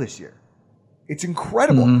NFL this year. It's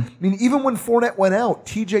incredible. I mean, even when Fournette went out,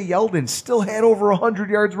 TJ Yeldon still had over 100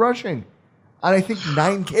 yards rushing on, I think,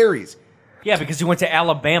 9 carries. Yeah, because he went to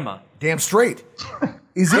Alabama. Damn straight.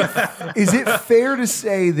 Is it fair to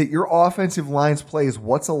say that your offensive line's play is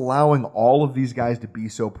what's allowing all of these guys to be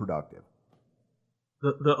so productive?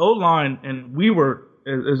 The O-line, and we were,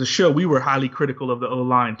 as a show, we were highly critical of the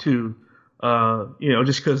O-line too.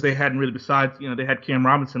 Just because they hadn't really, besides, they had Cam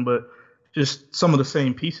Robinson, but just some of the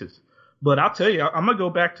same pieces. But I'll tell you, I'm gonna go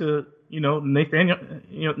back to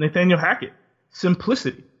Nathaniel Hackett.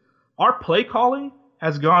 Simplicity. Our play calling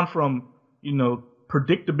has gone from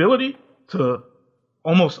predictability to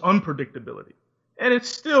almost unpredictability. And it's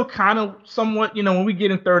still kind of somewhat, when we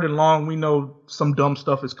get in 3rd and long, we know some dumb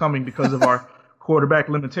stuff is coming because of our quarterback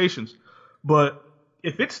limitations. But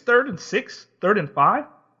if it's 3rd and 6, 3rd and 5,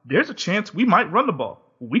 there's a chance we might run the ball.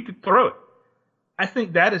 We could throw it. I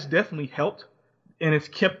think that has definitely helped, and it's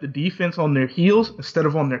kept the defense on their heels instead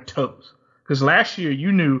of on their toes. Because last year,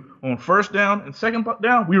 you knew on 1st down and 2nd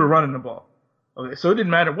down, we were running the ball. Okay, so it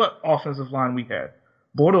didn't matter what offensive line we had.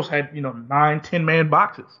 Bortles had, 9, 10-man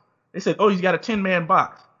boxes. They said, oh, he's got a 10-man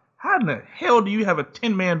box. How in the hell do you have a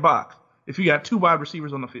 10-man box if you got 2 wide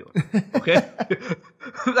receivers on the field? Okay?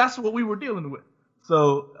 That's what we were dealing with.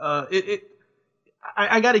 So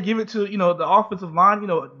I got to give it to, the offensive line.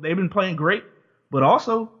 They've been playing great, but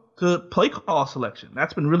also to play call selection.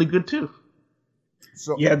 That's been really good too.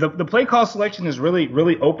 So yeah, the play call selection has really,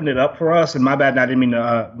 really opened it up for us. And my bad, I didn't mean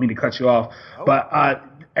to cut you off. Oh. But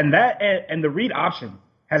and the read option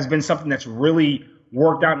has been something that's really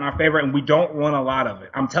worked out in our favor, and we don't run a lot of it.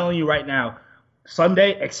 I'm telling you right now,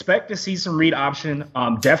 Sunday, expect to see some read option,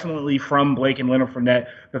 definitely from Blake and Leonard Fournette.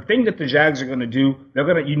 The thing that the Jags are going to do, they're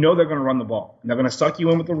going to run the ball. And they're going to suck you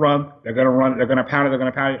in with the run. They're going to run. They're going to pound it,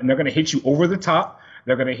 and they're going to hit you over the top.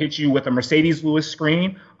 They're going to hit you with a Mercedes Lewis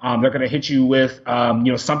screen. They're going to hit you with,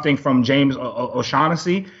 something from James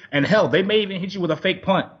O'Shaughnessy. And hell, they may even hit you with a fake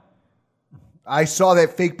punt. I saw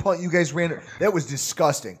that fake punt you guys ran. That was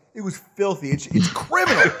disgusting. It was filthy. It's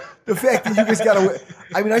criminal. The fact that you guys got away.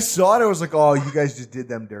 I mean, I saw it. I was like, oh, you guys just did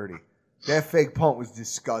them dirty. That fake punt was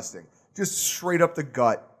disgusting. Just straight up the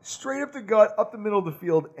gut. Straight up the gut, up the middle of the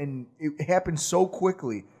field. And it happened so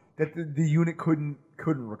quickly that the unit couldn't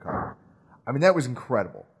recover. I mean, that was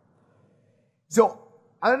incredible. So,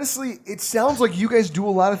 honestly, it sounds like you guys do a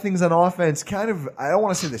lot of things on offense, kind of, I don't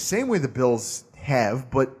want to say the same way the Bills have,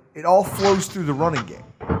 but it all flows through the running game.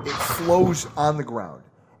 It flows on the ground.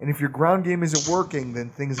 And if your ground game isn't working, then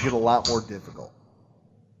things get a lot more difficult.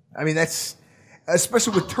 I mean, that's,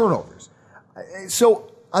 especially with turnovers.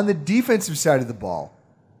 So, on the defensive side of the ball,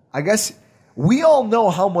 I guess we all know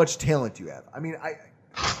how much talent you have. I mean,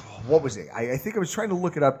 what was it? I think I was trying to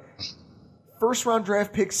look it up. 1st-round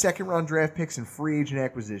draft picks, 2nd-round draft picks, and free agent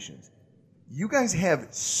acquisitions. You guys have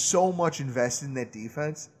so much invested in that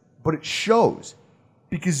defense, but it shows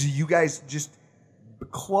because you guys just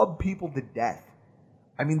club people to death.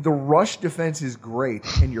 I mean, the rush defense is great,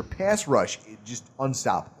 and your pass rush is just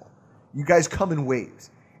unstoppable. You guys come in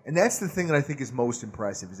waves. And that's the thing that I think is most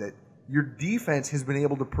impressive, is that your defense has been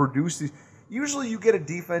able to produce these. Usually you get a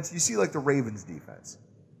defense, you see like the Ravens defense.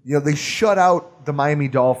 They shut out the Miami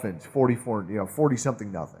Dolphins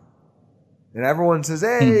 40-something nothing. And everyone says,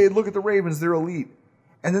 hey, look at the Ravens, they're elite.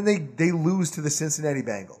 And then they lose to the Cincinnati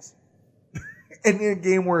Bengals. And in a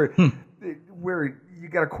game where you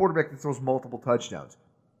got a quarterback that throws multiple touchdowns.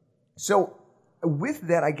 So with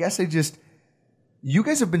that, I guess you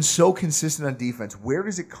guys have been so consistent on defense. Where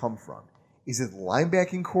does it come from? Is it the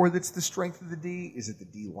linebacking core that's the strength of the D? Is it the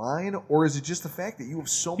D-line? Or is it just the fact that you have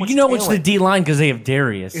so much talent? It's the D-line because they have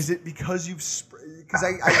Darius. Is it because you've... Because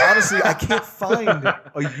I honestly, I can't find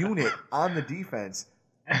a unit on the defense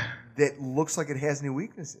that looks like it has any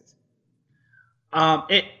weaknesses.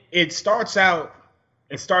 It starts out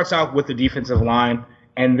with the defensive line,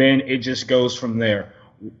 and then it just goes from there.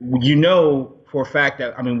 for a fact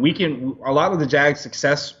that, I mean, a lot of the Jags'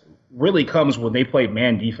 success really comes when they play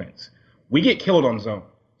man defense. We get killed on zone.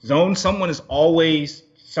 Zone, someone is always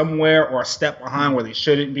somewhere or a step behind where they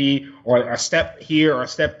shouldn't be, or a step here or a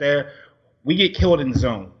step there. We get killed in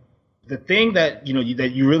zone. The thing that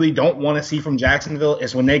that you really don't want to see from Jacksonville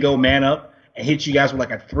is when they go man up and hit you guys with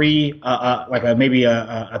like a three-man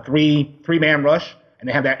rush, and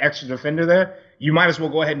they have that extra defender there. You might as well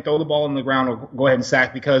go ahead and throw the ball on the ground or go ahead and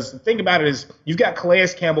sack, because the thing about it is you've got Calais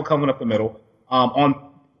Campbell coming up the middle.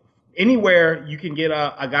 On anywhere you can get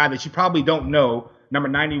a guy that you probably don't know, number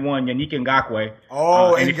 91, Yannick Ngakoue.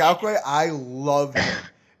 Oh, Ngakoue, I love him.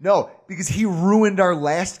 No, because he ruined our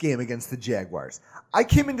last game against the Jaguars. I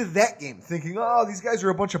came into that game thinking, oh, these guys are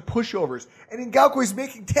a bunch of pushovers. And Ngakoue's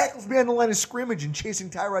making tackles behind the line of scrimmage and chasing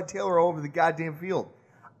Tyrod Taylor all over the goddamn field.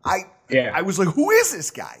 I was like, who is this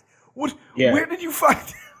guy? Where did you find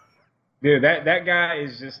him? Dude, that guy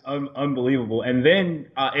is just unbelievable. And then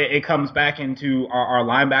it comes back into our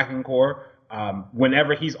linebacking core.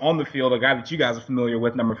 Whenever he's on the field, a guy that you guys are familiar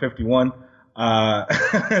with, number 51,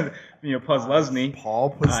 Puslesny.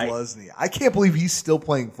 Paul Puslesny. I can't believe he's still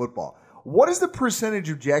playing football. What is the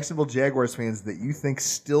percentage of Jacksonville Jaguars fans that you think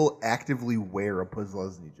still actively wear a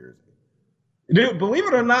Puslesny jersey? Dude, believe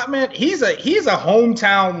it or not, man, he's a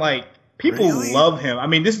hometown, people love him. I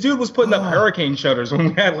mean, this dude was putting up hurricane shutters when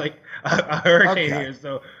we had a hurricane here.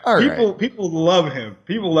 So people love him.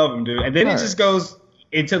 People love him, dude. And then just goes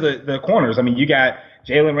into the corners. I mean, you got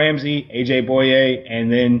Jalen Ramsey, AJ Boye,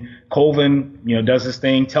 and then Colvin, does his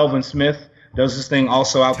thing. Telvin Smith does his thing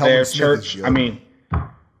also out there. Church. I mean,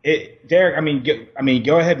 Derek.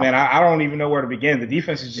 Go ahead, man. I don't even know where to begin. The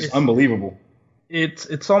defense is just unbelievable.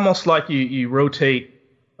 It's almost like you rotate.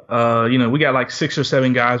 We got 6 or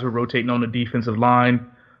 7 guys we're rotating on the defensive line.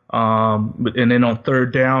 And then on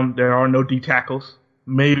third down, there are no D tackles.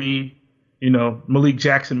 Maybe, Malik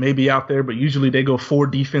Jackson may be out there, but usually they go 4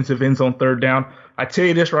 defensive ends on third down. I tell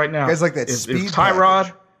you this right now. Guys like that speed Tyrod.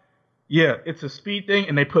 package. Yeah, it's a speed thing,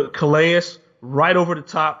 and they put Calais right over the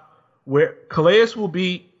top, where Calais will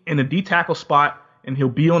be in a D tackle spot, and he'll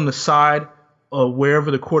be on the side of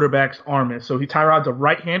wherever the quarterback's arm is. So Tyrod's a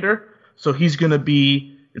right-hander, so he's going to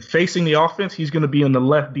be facing the offense. He's going to be on the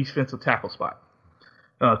left defensive tackle spot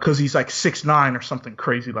because he's 6'9" or something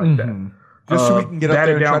crazy like that. Just so we can get up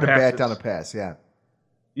there and try to bat down a pass. Yeah.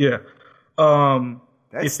 Yeah.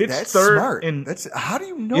 That's third smart. How do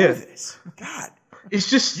you know this? God. It's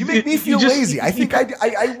just you make me feel lazy. I think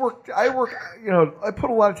I work. I put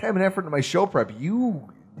a lot of time and effort into my show prep.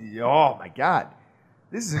 Oh my God,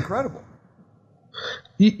 this is incredible.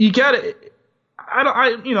 You got it.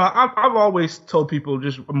 I've always told people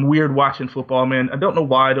I'm weird watching football, man. I don't know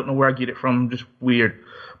why. I don't know where I get it from. I'm just weird.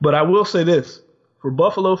 But I will say this for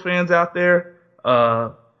Buffalo fans out there: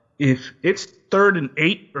 if it's 3rd and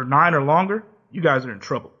 8 or 9 or longer, you guys are in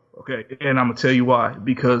trouble. Okay, and I'm gonna tell you why.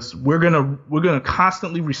 Because we're gonna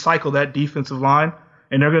constantly recycle that defensive line,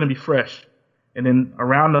 and they're gonna be fresh. And then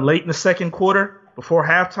around late in the second quarter, before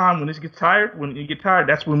halftime, when you get tired,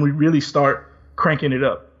 that's when we really start cranking it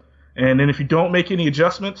up. And then if you don't make any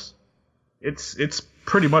adjustments, it's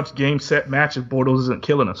pretty much game, set, match if Bortles isn't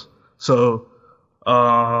killing us. So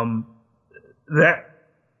that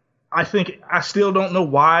I think I still don't know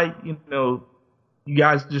why you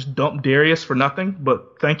guys just dumped Darius for nothing,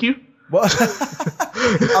 but thank you. Well,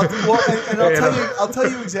 I'll tell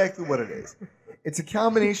you exactly what it is. It's a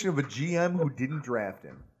combination of a GM who didn't draft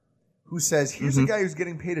him, who says, here's a guy who's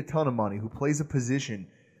getting paid a ton of money, who plays a position.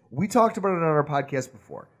 We talked about it on our podcast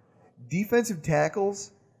before. Defensive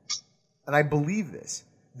tackles, and I believe this,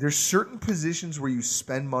 there's certain positions where you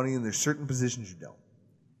spend money and there's certain positions you don't.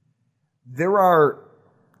 There are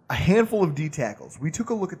a handful of D tackles. We took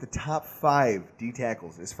a look at the top 5 D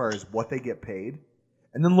tackles as far as what they get paid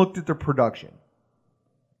and then looked at their production.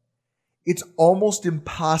 It's almost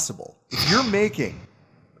impossible. If you're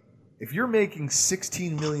making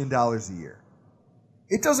 $16 million a year,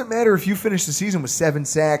 it doesn't matter if you finish the season with 7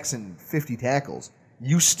 sacks and 50 tackles.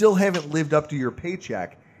 You still haven't lived up to your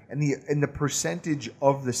paycheck and the percentage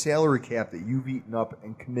of the salary cap that you've eaten up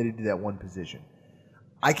and committed to that one position.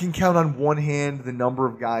 I can count on one hand the number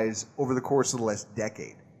of guys over the course of the last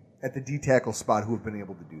decade at the D tackle spot who have been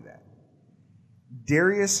able to do that.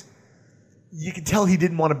 Darius, you can tell he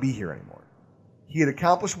didn't want to be here anymore. He had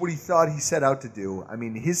accomplished what he thought he set out to do. I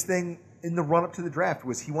mean, his thing in the run-up to the draft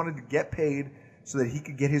was he wanted to get paid so that he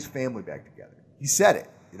could get his family back together. He said it.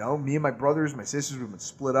 Me and my brothers, my sisters, we've been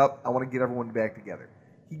split up. I want to get everyone back together.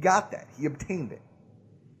 He got that. He obtained it.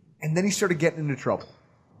 And then he started getting into trouble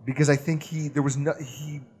because I think there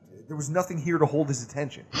There was nothing here to hold his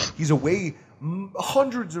attention. He's away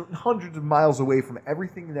hundreds of miles away from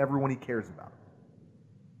everything and everyone he cares about.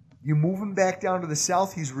 You move him back down to the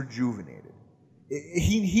south, he's rejuvenated.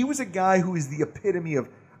 He was a guy who is the epitome of,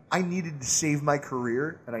 I needed to save my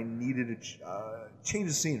career and I needed to change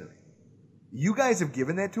the scenery. You guys have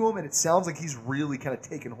given that to him, and it sounds like he's really kind of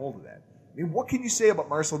taken hold of that. I mean, what can you say about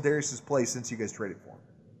Marcel Darius' play since you guys traded for him?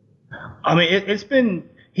 I mean,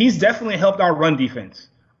 he's definitely helped our run defense.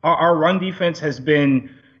 Our run defense has been,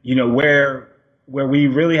 where we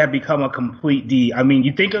really have become a complete D. I mean,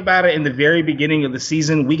 you think about it, in the very beginning of the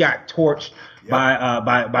season, we got torched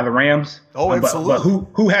by the Rams. Oh, absolutely. But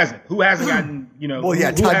who hasn't? Who hasn't gotten, Well, yeah,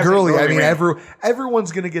 Todd Gurley. I mean,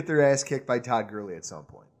 everyone's going to get their ass kicked by Todd Gurley at some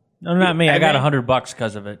point. No, not me. I got $100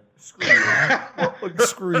 because of it.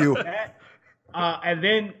 Screw you. And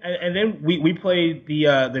then we played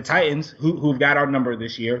the Titans, who've got our number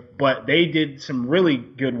this year, but they did some really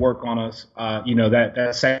good work on us.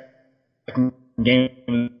 That second game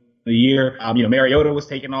of the year. Mariota was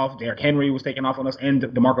taking off, Derrick Henry was taking off on us, and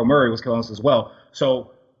DeMarco Murray was killing us as well.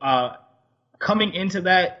 So coming into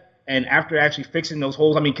that, and after actually fixing those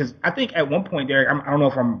holes, I mean, because I think at one point, Derrick, I don't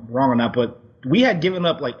know if I'm wrong or not, but we had given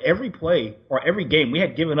up, like, every play or every game, we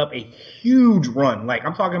had given up a huge run. Like,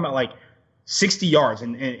 I'm talking about, like, 60 yards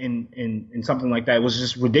in something like that. It was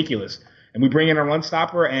just ridiculous. And we bring in a run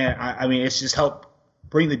stopper, and, I mean, it's just helped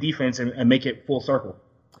bring the defense and make it full circle.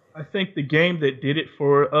 I think the game that did it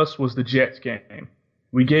for us was the Jets game.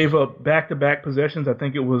 We gave up back-to-back possessions. I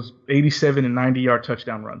think it was 87 and 90-yard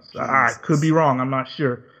touchdown runs. I could be wrong. I'm not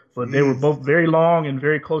sure. But they were both very long and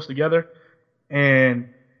very close together. And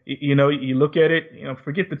you look at it,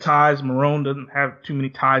 forget the ties. Marone doesn't have too many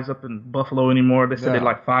ties up in Buffalo anymore. They said they had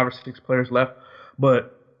like 5 or 6 players left.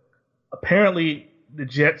 But apparently the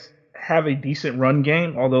Jets have a decent run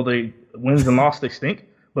game, although they wins and losses, they stink.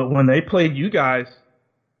 But when they played you guys,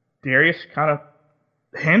 Darius kind of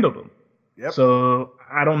handled them. Yep. So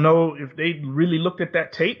I don't know if they really looked at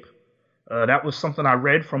that tape. That was something I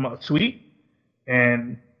read from a tweet.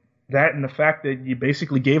 And that and the fact that you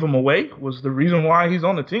basically gave him away was the reason why he's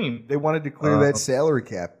on the team. They wanted to clear that salary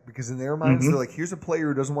cap because in their minds they're like, here's a player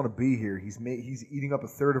who doesn't want to be here. He's eating up a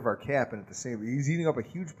third of our cap, and he's eating up a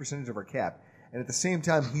huge percentage of our cap, and at the same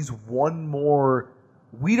time he's one more.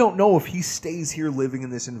 We don't know if he stays here living in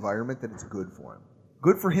this environment that it's good for him.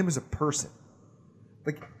 Good for him as a person.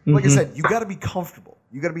 Like I said, you got to be comfortable.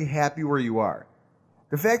 You got to be happy where you are.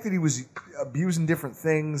 The fact that he was abusing different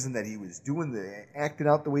things and that he was acting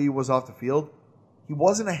out the way he was off the field, he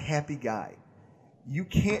wasn't a happy guy. You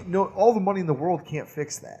can't all the money in the world can't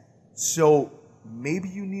fix that. So maybe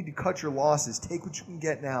you need to cut your losses, take what you can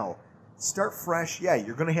get now, start fresh. Yeah,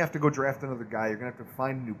 you're going to have to go draft another guy. You're going to have to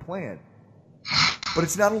find a new plan. But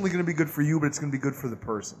it's not only going to be good for you, but it's going to be good for the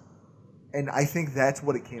person. And I think that's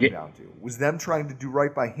what it came down to, was them trying to do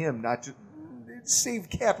right by him, not just save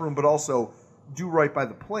cap room, but also do right by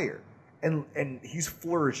the player. And he's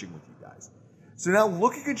flourishing with you guys. So now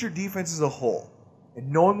looking at your defense as a whole and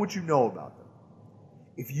knowing what you know about them,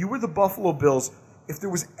 if you were the Buffalo Bills, if there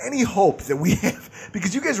was any hope that we have,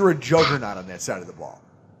 because you guys were a juggernaut on that side of the ball,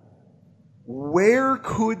 where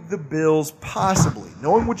could the Bills possibly,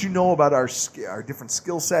 knowing what you know about our different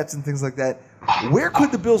skill sets and things like that, where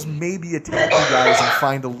could the Bills maybe attack you guys and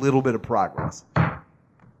find a little bit of progress?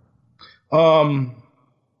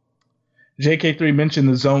 JK3 mentioned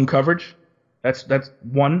the zone coverage. That's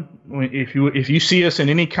one. If you see us in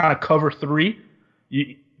any kind of cover 3,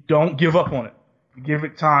 you don't give up on it. Give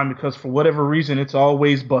it time, because for whatever reason it's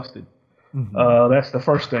always busted. That's the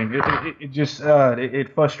first thing. It just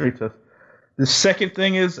frustrates us. The second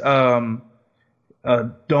thing is don't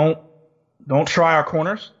try our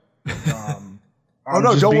corners.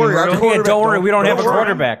 Don't worry. Don't worry. We don't have a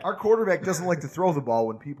quarterback. Our quarterback doesn't like to throw the ball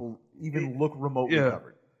when people even look remotely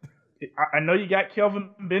covered. I know you got Kelvin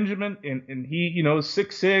Benjamin, and he,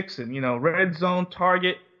 6'6", and, red zone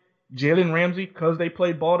target. Jalen Ramsey, because they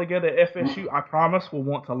played ball together at FSU, I promise will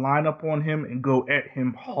want to line up on him and go at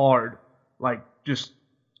him hard, like just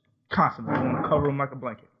constantly. I want to cover him like a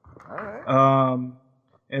blanket. All right.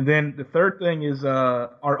 And then the third thing is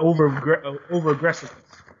our over aggressiveness.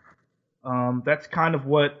 That's kind of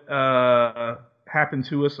what happened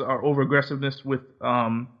to us, our over aggressiveness with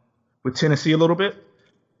Tennessee a little bit.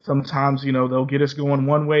 Sometimes, they'll get us going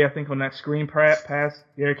one way. I think on that screen pass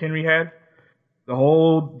Derrick Henry had, the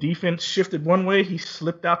whole defense shifted one way. He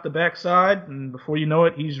slipped out the backside, and before you know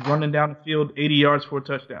it, he's running down the field 80 yards for a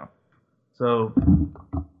touchdown. So,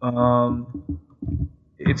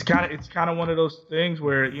 it's kind of one of those things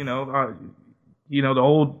where the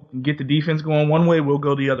old get the defense going one way, we'll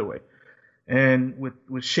go the other way, And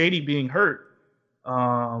with Shady being hurt,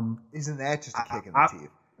 isn't that just a kick in the teeth?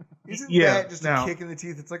 Isn't that just a kick in the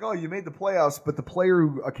teeth? It's like, oh, you made the playoffs, but the player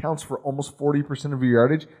who accounts for almost 40% of your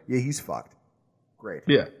yardage, he's fucked. Great.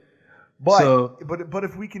 Yeah. But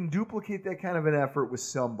if we can duplicate that kind of an effort with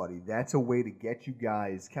somebody, that's a way to get you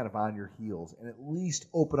guys kind of on your heels and at least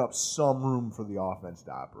open up some room for the offense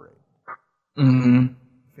to operate. Mm-hmm.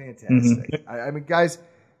 Fantastic. Mm-hmm. I mean, guys,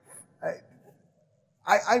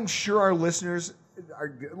 I'm sure our listeners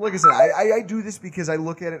are, like I said, I do this because I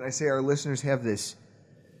look at it and I say our listeners have this,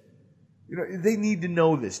 they need to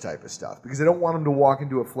know this type of stuff because I don't want them to walk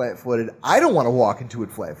into it flat-footed. I don't want to walk into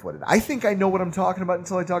it flat-footed. I think I know what I'm talking about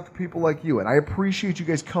until I talk to people like you, and I appreciate you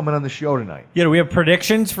guys coming on the show tonight. Yeah, do we have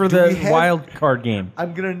predictions for the wild card game?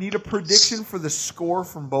 I'm going to need a prediction for the score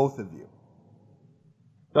from both of you.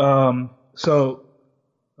 So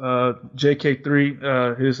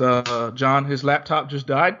JK3, John, his laptop just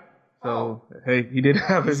died. So, hey, he did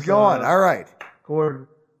have his... He's gone. All right. Cord.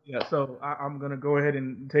 Yeah, so I'm going to go ahead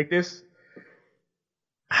and take this.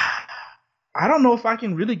 I don't know if I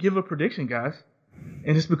can really give a prediction, guys.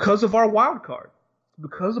 And it's because of our wild card. It's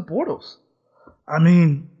because of Bortles. I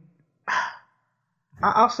mean,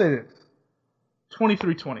 I'll say this.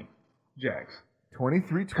 23-20, Jags.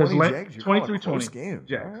 23-20 Jags? 23-20 game.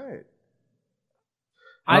 Jags.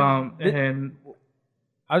 All right. And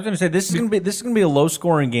I was going to say this is going to be a low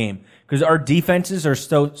scoring game because our defenses are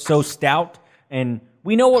so stout, and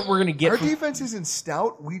we know what we're going to get. Our defense isn't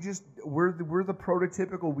stout. We're the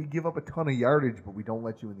prototypical. We give up a ton of yardage, but we don't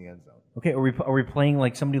let you in the end zone. Okay, are we playing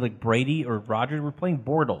like somebody like Brady or Rodgers? We're playing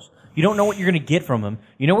Bortles. You don't know what you're going to get from him.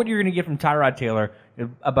 You know what you're going to get from Tyrod Taylor?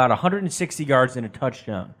 About 160 yards and a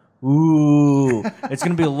touchdown. Ooh, it's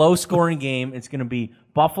going to be a low scoring game. It's going to be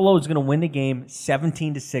Buffalo is going to win the game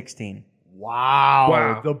 17-16.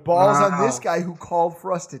 Wow. The ball's on this guy who called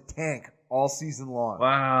for us to tank all season long.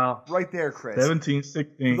 Wow. Right there, Chris.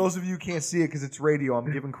 17-16. For those of you who can't see it because it's radio,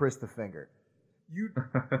 I'm giving Chris the finger. You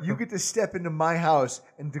get to step into my house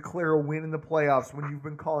and declare a win in the playoffs when you've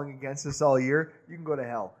been calling against us all year. You can go to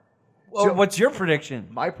hell. Well, so, what's your prediction?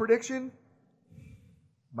 My prediction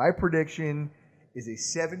is a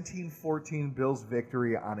 17-14 Bills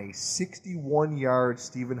victory on a 61-yard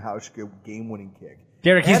Stephen Hauschka game-winning kick.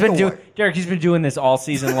 Derek, he's been doing this all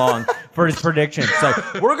season long for his predictions. So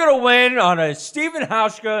we're gonna win on a Stephen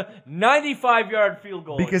Hauschka 95-yard field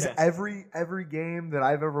goal. Because attempt. every game that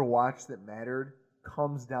I've ever watched that mattered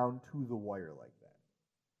comes down to the wire like that.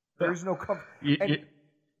 There's no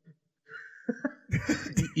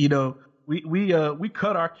we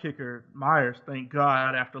cut our kicker Myers, thank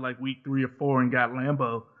God, after like week 3 or 4 and got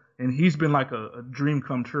Lambeau, and he's been like a dream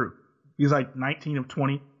come true. He's like 19 of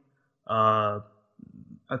 20.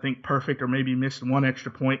 I think perfect, or maybe missed one extra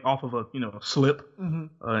point off of a slip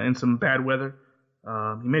in some bad weather.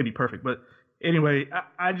 He may be perfect, but anyway,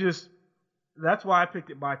 I just that's why I picked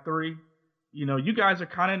it by 3. You guys are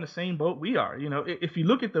kind of in the same boat we are. If you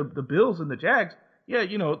look at the Bills and the Jags,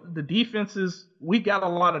 the defenses, we got a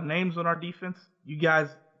lot of names on our defense. You guys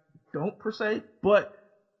don't per se, but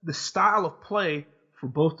the style of play for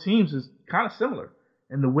both teams is kind of similar,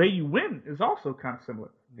 and the way you win is also kind of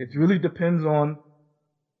similar. It really depends on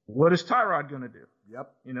what is Tyrod going to do?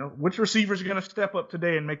 Yep. Which receivers are going to step up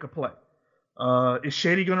today and make a play? Is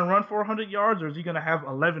Shady going to run for 100 yards, or is he going to have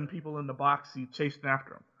 11 people in the box chasing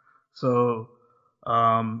after him? So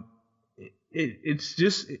it's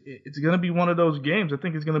going to be one of those games. I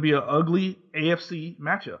think it's going to be an ugly AFC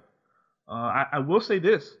matchup. I will say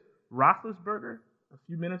this. Roethlisberger, a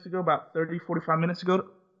few minutes ago, about 30, 45 minutes ago,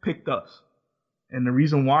 picked us. And the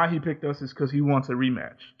reason why he picked us is because he wants a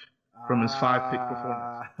rematch from his 5-pick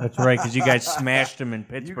performance. That's right, because you guys smashed him in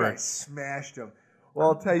Pittsburgh. You guys smashed him. Well,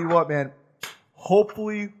 I'll tell you what, man.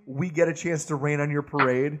 Hopefully we get a chance to rain on your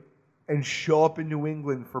parade and show up in New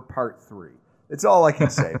England for part 3. That's all I can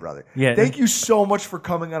say, brother. Yeah. Thank you so much for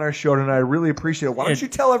coming on our show tonight. I really appreciate it. Why don't you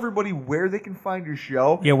tell everybody where they can find your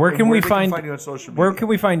show? Yeah, where can we find you on social media? Where can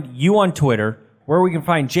we find you on Twitter? Where we can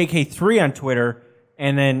find JK3 on Twitter?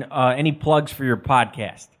 And then any plugs for your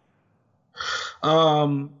podcast?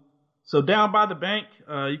 So Down by the Bank,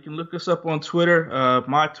 you can look us up on Twitter.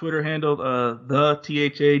 My Twitter handle, the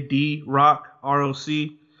THAD Rock ROC.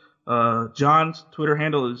 John's Twitter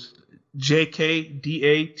handle is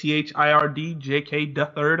JKDATHIRD JK the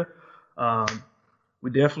Third. We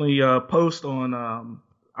definitely post on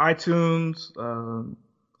iTunes,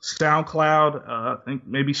 SoundCloud. I think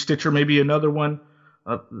maybe Stitcher, maybe another one.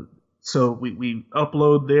 So we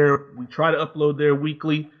upload there. We try to upload there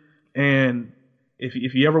weekly. And if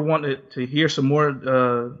you ever want to hear some more,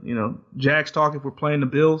 Jags talk, if we're playing the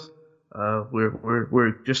Bills,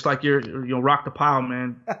 We're just like your Rockpile,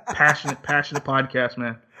 man. Passionate podcast,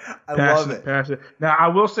 man. I love it. Passionate. Now I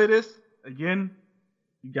will say this again.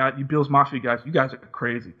 You Bills Mafia guys. You guys are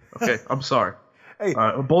crazy. Okay, I'm sorry. Hey,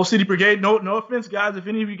 Bowl City Brigade. No offense, guys. If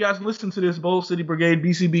any of you guys listen to this, Bowl City Brigade,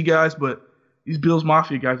 BCB guys, but these Bills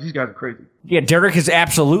Mafia guys, these guys are crazy. Yeah, Derek is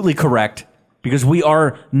absolutely correct because we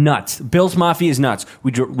are nuts. Bills Mafia is nuts.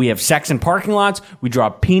 We have sex in parking lots. We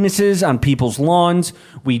drop penises on people's lawns.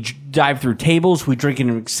 We dive through tables. We drink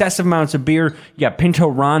in excessive amounts of beer. You got Pinto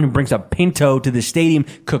Ron, who brings a Pinto to the stadium,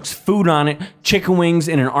 cooks food on it, chicken wings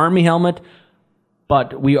in an Army helmet.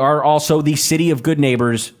 But we are also the city of good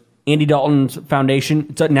neighbors. Andy Dalton's foundation,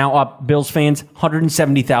 it's now up, Bills fans,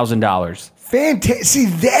 $170,000. Fantastic. See,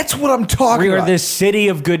 that's what I'm talking about. We are the city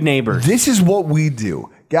of good neighbors. This is what we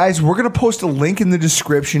do. Guys, we're going to post a link in the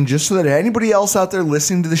description just so that anybody else out there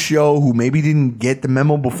listening to the show who maybe didn't get the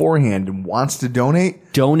memo beforehand and wants to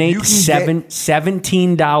donate. Donate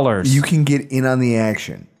 $17. You can get in on the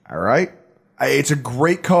action. All right? It's a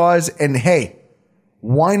great cause. And hey,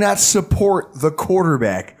 why not support the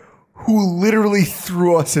quarterback who literally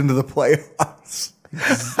threw us into the playoffs?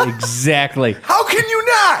 Exactly. How can you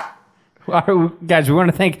not? Guys, we want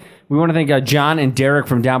to thank John and Derek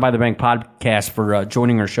from Down by the Bank podcast for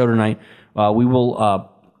joining our show tonight. We will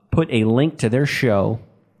put a link to their show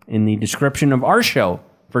in the description of our show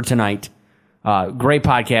for tonight. Great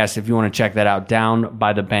podcast if you want to check that out. Down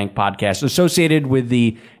by the Bank podcast, associated with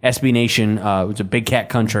the SB Nation. It's a Big Cat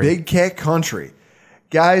Country. Big Cat Country.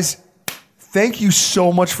 Guys, thank you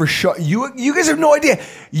so much for you guys have no idea.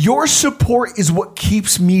 Your support is what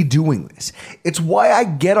keeps me doing this. It's why I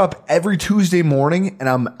get up every Tuesday morning and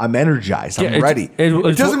I'm energized. I'm ready.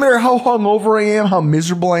 It doesn't matter how hungover I am, how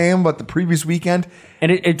miserable I am about the previous weekend.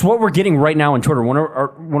 And it's what we're getting right now on Twitter. One of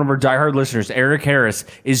our diehard listeners, Eric Harris,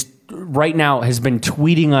 has been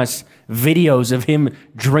tweeting us videos of him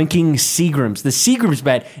drinking Seagrams. The Seagrams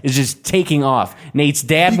bet is just taking off. Nate's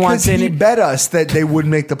dad wants in it. Because he bet us that they would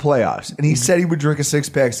make the playoffs. And he said he would drink a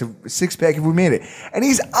six-pack if we made it. And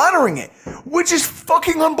he's honoring it, which is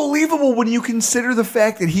fucking unbelievable when you consider the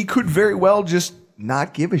fact that he could very well just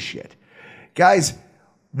not give a shit. Guys,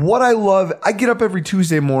 what I love, I get up every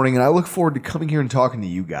Tuesday morning and I look forward to coming here and talking to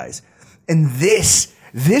you guys. And this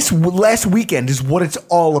last weekend is what it's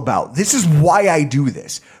all about. This is why I do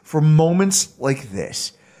this, for moments like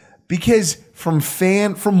this. Because from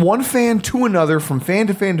one fan to another, from fan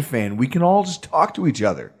to fan to fan, we can all just talk to each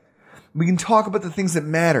other. We can talk about the things that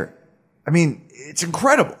matter. I mean, it's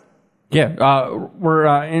incredible. Yeah,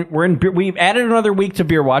 we've added another week to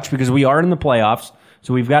Beer Watch because we are in the playoffs.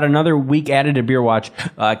 So we've got another week added to Beer Watch.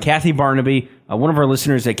 Kathy Barnaby, one of our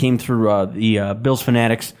listeners that came through the Bills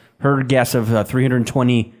Fanatics, her guess of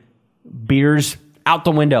 320 beers out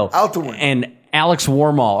the window. And Alex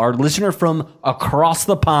Warmall, our listener from across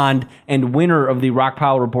the pond and winner of the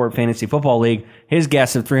Rockpile Report Fantasy Football League, his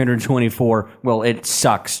guess of 324. Well, it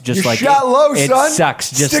sucks. Just you shot low, it son.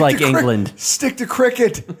 Sucks, just like England. Stick to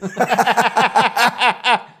cricket.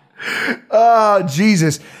 Oh,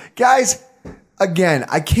 Jesus. Guys, again,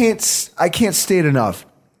 I can't state enough.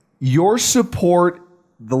 Your support,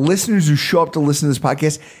 the listeners who show up to listen to this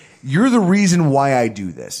podcast, you're the reason why I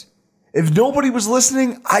do this. If nobody was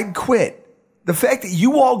listening, I'd quit. The fact that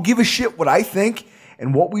you all give a shit what I think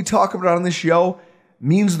and what we talk about on this show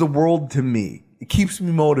means the world to me. It keeps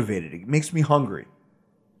me motivated. It makes me hungry.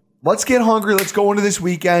 Let's get hungry. Let's go into this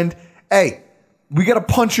weekend. Hey, we got a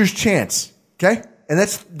puncher's chance, okay? And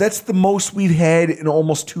that's the most we've had in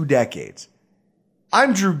almost 2 decades.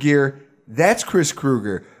 I'm Drew Gear. That's Chris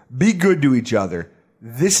Kruger. Be good to each other.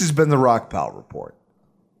 This has been the Rockpile Report.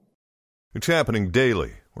 It's happening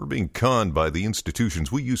daily. We're being conned by the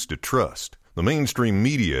institutions we used to trust. The mainstream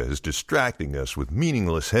media is distracting us with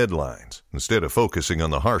meaningless headlines instead of focusing on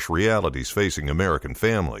the harsh realities facing American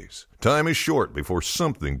families. Time is short before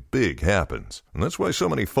something big happens, and that's why so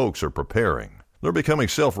many folks are preparing. They're becoming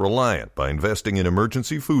self-reliant by investing in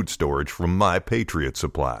emergency food storage from My Patriot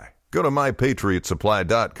Supply. Go to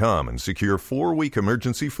MyPatriotSupply.com and secure 4-week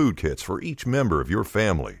emergency food kits for each member of your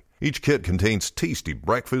family. Each kit contains tasty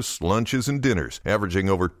breakfasts, lunches, and dinners, averaging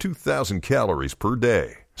over 2,000 calories per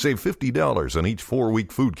day. Save $50 on each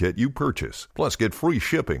 4-week food kit you purchase. Plus, get free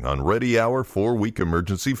shipping on Ready Hour 4-week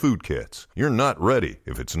emergency food kits. You're not ready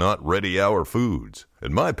if it's not Ready Hour Foods.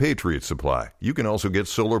 At My Patriot Supply, you can also get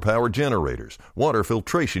solar power generators, water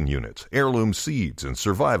filtration units, heirloom seeds, and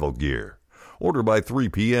survival gear. Order by 3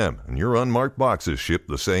 p.m. and your unmarked boxes ship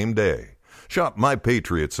the same day. Shop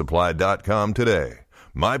MyPatriotSupply.com today.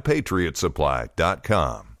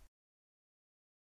 MyPatriotSupply.com.